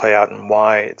that's going to play out and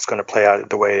why it's going to play out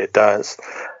the way it does.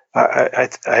 I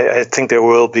think there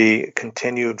will be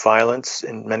continued violence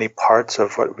in many parts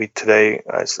of what we today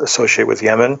associate with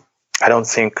Yemen. I don't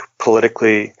think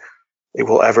politically it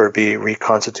will ever be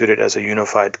reconstituted as a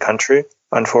unified country,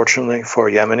 unfortunately, for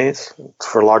Yemenis,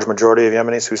 for a large majority of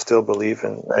Yemenis who still believe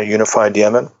in a unified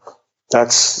Yemen.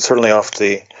 That's certainly off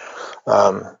the...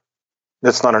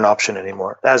 that's not an option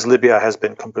anymore, as Libya has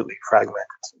been completely fragmented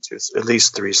into at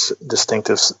least three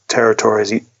distinctive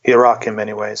territories. Iraq, in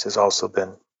many ways, has also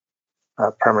been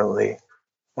permanently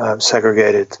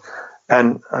segregated.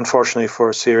 And unfortunately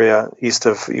for Syria, east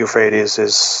of Euphrates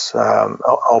is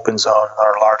open zone. There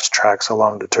are large tracts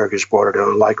along the Turkish border that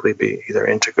will likely be either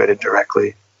integrated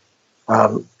directly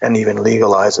and even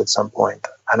legalized at some point.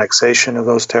 Annexation of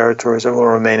those territories, it will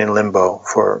remain in limbo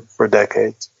for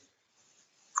decades.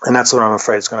 And that's what I'm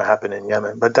afraid is going to happen in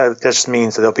Yemen. But that just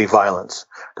means that there'll be violence.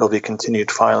 There'll be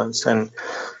continued violence. And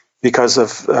because of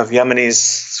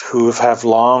Yemenis who have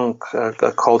long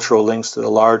cultural links to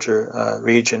the larger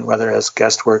region, whether as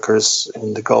guest workers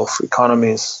in the Gulf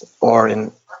economies or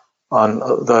on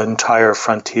the entire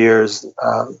frontiers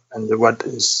and what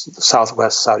is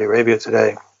southwest Saudi Arabia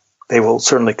today, they will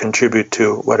certainly contribute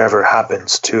to whatever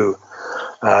happens to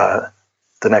the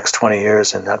next 20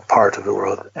 years in that part of the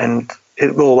world. And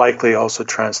it will likely also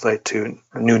translate to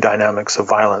new dynamics of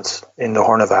violence in the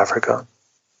Horn of Africa,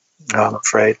 I'm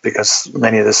afraid, because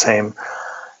many of the same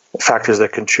factors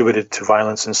that contributed to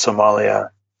violence in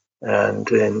Somalia and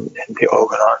in the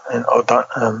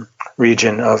Ogaden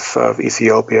region of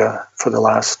Ethiopia for the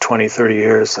last 20, 30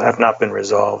 years have not been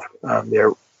resolved.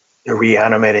 They're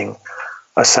reanimating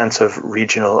a sense of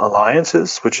regional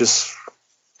alliances, which is,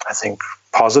 I think,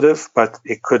 positive, but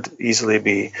it could easily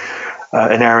be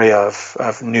an area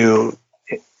of new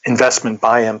investment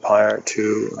by empire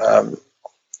to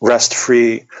wrest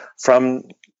free from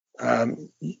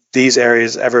these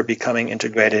areas ever becoming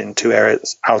integrated into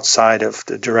areas outside of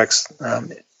the direct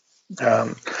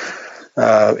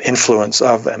influence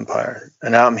of empire.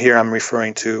 And now I'm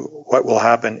referring to what will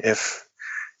happen if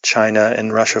China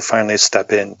and Russia finally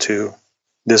step into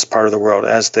this part of the world,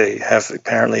 as they have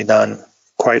apparently done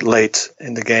quite late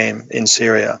in the game in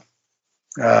Syria.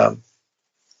 So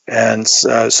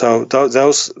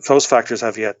those factors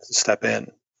have yet to step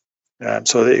in.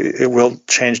 So it will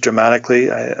change dramatically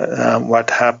how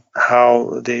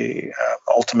the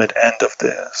ultimate end of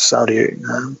the Saudi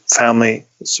family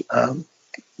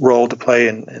role to play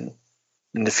in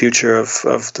the future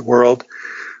of the world,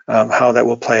 how that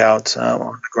will play out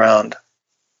on the ground.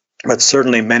 But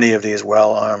certainly many of these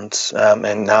well-armed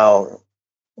and now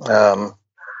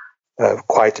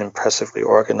quite impressively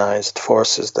organized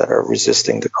forces that are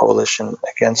resisting the coalition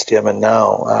against Yemen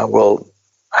now will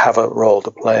have a role to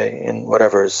play in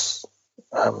whatever is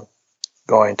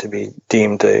going to be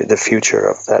deemed the future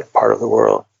of that part of the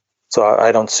world. So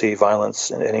I don't see violence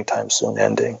anytime soon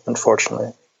ending,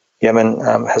 unfortunately. Yemen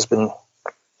has been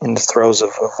in the throes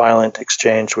of a violent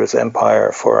exchange with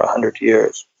empire for 100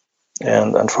 years.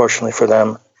 And unfortunately for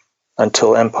them,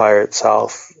 until empire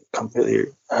itself completely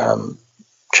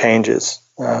changes,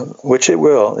 which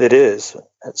it is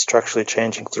structurally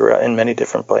changing throughout in many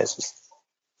different places.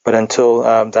 But until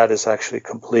that is actually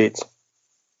complete,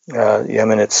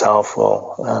 Yemen itself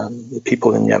will, the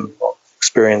people in Yemen will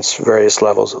experience various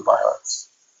levels of violence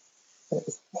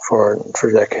for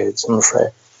decades, I'm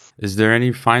afraid. Is there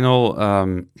any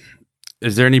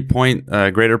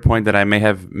greater point that I may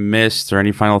have missed, or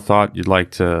any final thought you'd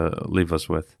like to leave us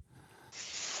with?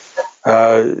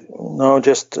 No,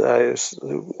 just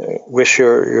wish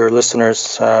your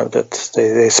listeners that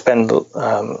they spend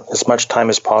as much time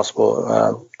as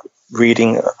possible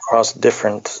reading across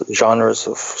different genres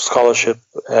of scholarship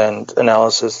and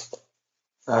analysis,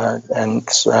 and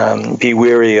be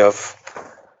weary of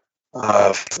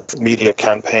media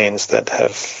campaigns that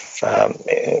have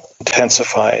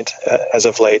intensified as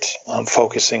of late,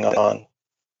 focusing on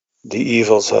the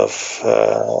evils of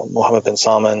Mohammed bin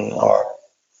Salman or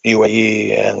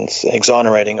UAE and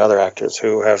exonerating other actors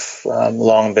who have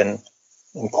long been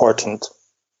important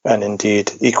and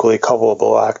indeed equally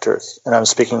culpable actors. And I'm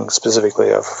speaking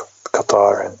specifically of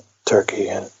Qatar and Turkey.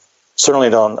 And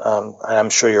certainly don't, I'm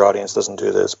sure your audience doesn't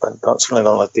do this, but certainly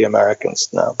don't let the Americans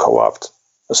now co-opt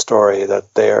a story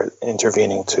that they are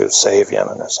intervening to save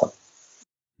Yemen or something.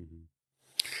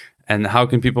 And how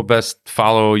can people best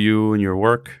follow you and your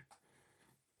work?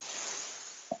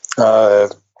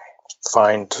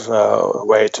 Find a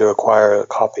way to acquire a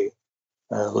copy,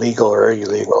 legal or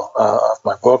illegal, of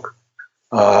my book.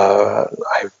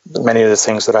 Many of the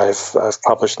things that I've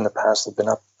published in the past have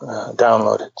been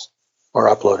downloaded or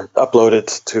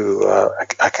uploaded to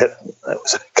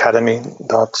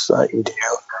academy.edu.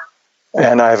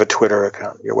 And I have a Twitter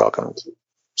account. You're welcome to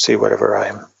see whatever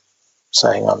I'm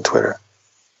saying on Twitter.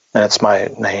 And it's my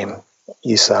name,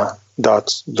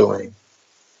 Isa.Dumi.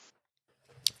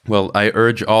 Well, I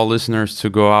urge all listeners to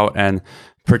go out and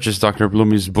purchase Dr.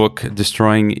 Blumey's book,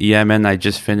 Destroying Yemen. I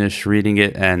just finished reading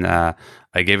it, and I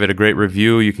gave it a great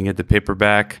review. You can get the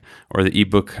paperback or the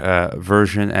ebook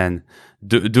version, and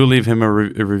do leave him a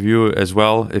review as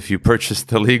well if you purchase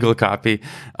the legal copy.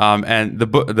 And the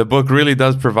book really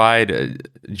does provide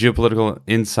geopolitical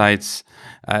insights,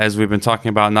 as we've been talking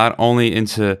about, not only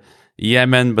into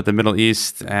Yemen, but the Middle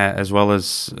East, as well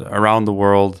as around the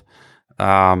world.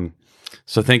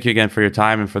 So thank you again for your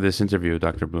time and for this interview,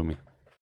 Dr. Blumey.